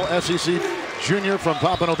All-SEC junior from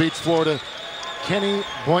Pompano Beach, Florida, Kenny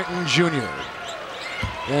Boynton Jr.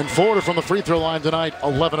 And Florida from the free throw line tonight,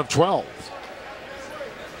 11 of 12.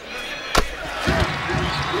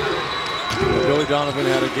 Billy Donovan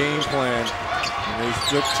had a game plan, and they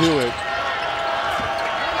stuck to it.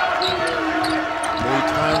 Made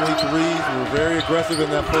timely threes. Were very aggressive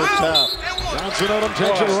in that first half. Johnson Odom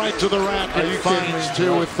takes it right to the rack and finds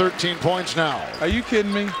 2 with 13 points now. Are you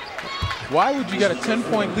kidding me? Why would you get a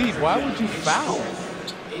 10-point lead? Why would you foul?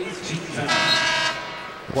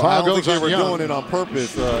 Well, I don't Foul think goes they were on Young. doing it on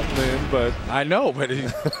purpose, Lynn, but I know, but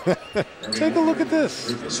take a look at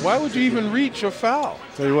this. Why would you even reach a foul?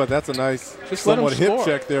 tell you what, that's a nice, Just let him somewhat hip score.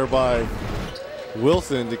 check there by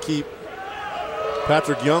Wilson to keep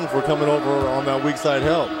Patrick Young from coming over on that weak side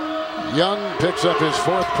help. Young picks up his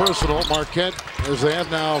 4th personal. Marquette, as they have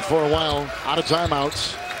now for a while, out of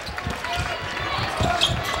timeouts.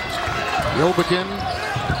 Wilbekin,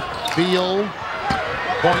 Beal,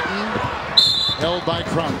 Boynton, held by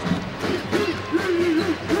Crowder.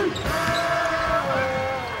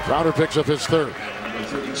 Crowder picks up his 3rd.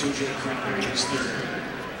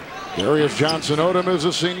 Darius Johnson-Odom is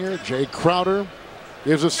a senior. Jay Crowder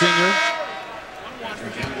is a senior.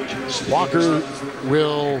 Walker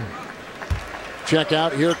will check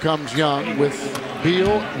out. Here comes Young with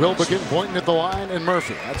Beal, Wilbekin, Boynton at the line, and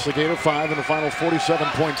Murphy. That's the Gator 5 in the final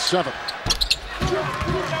 47.7.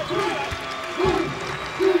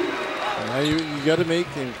 Now you got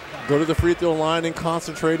to go to the free throw line and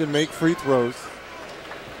concentrate and make free throws.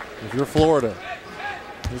 If you're Florida,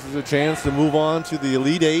 this is a chance to move on to the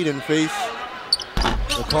Elite Eight and face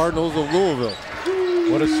the Cardinals of Louisville.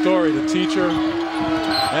 What a story, the teacher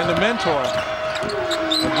and the mentor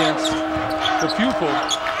against the pupil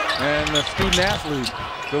and the student athlete.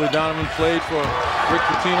 Billy Donovan played for Rick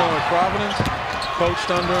Pitino at Providence, coached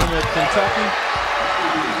under him at Kentucky.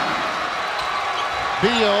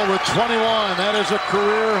 Beal with 21. That is a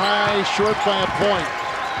career high, short by a point.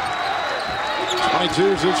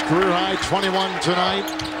 22 is his career high, 21 tonight.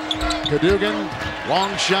 Cadogan, long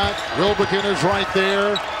shot. Wilbekin is right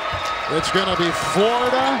there. It's going to be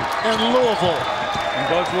Florida and Louisville. And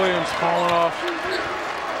Buzz Williams calling off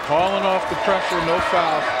the pressure, no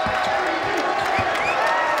foul.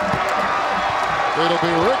 It'll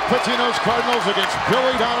be Rick Pitino's Cardinals against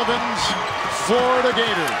Billy Donovan's Florida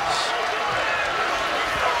Gators.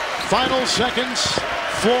 Final seconds.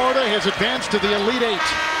 Florida has advanced to the Elite Eight.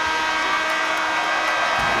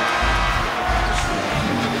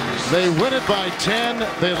 They win it by 10.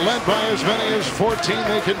 They led by as many as 14.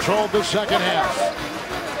 They controlled the second half.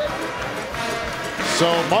 So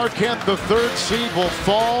Marquette, the 3rd seed, will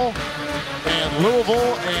fall. And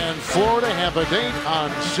Louisville and Florida have a date on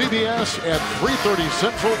CBS at 3:30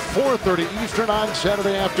 Central, 4:30 Eastern on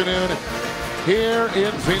Saturday afternoon here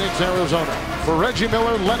in Phoenix, Arizona. For Reggie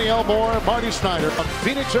Miller, Lenny Elmore, Marty Snyder from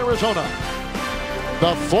Phoenix, Arizona,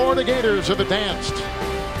 the Florida Gators have advanced.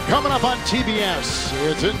 Coming up on TBS,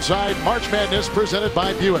 it's Inside March Madness presented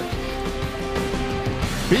by Buick.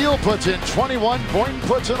 Beal puts in 21, Boynton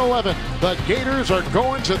puts in 11. The Gators are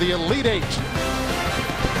going to the Elite Eight.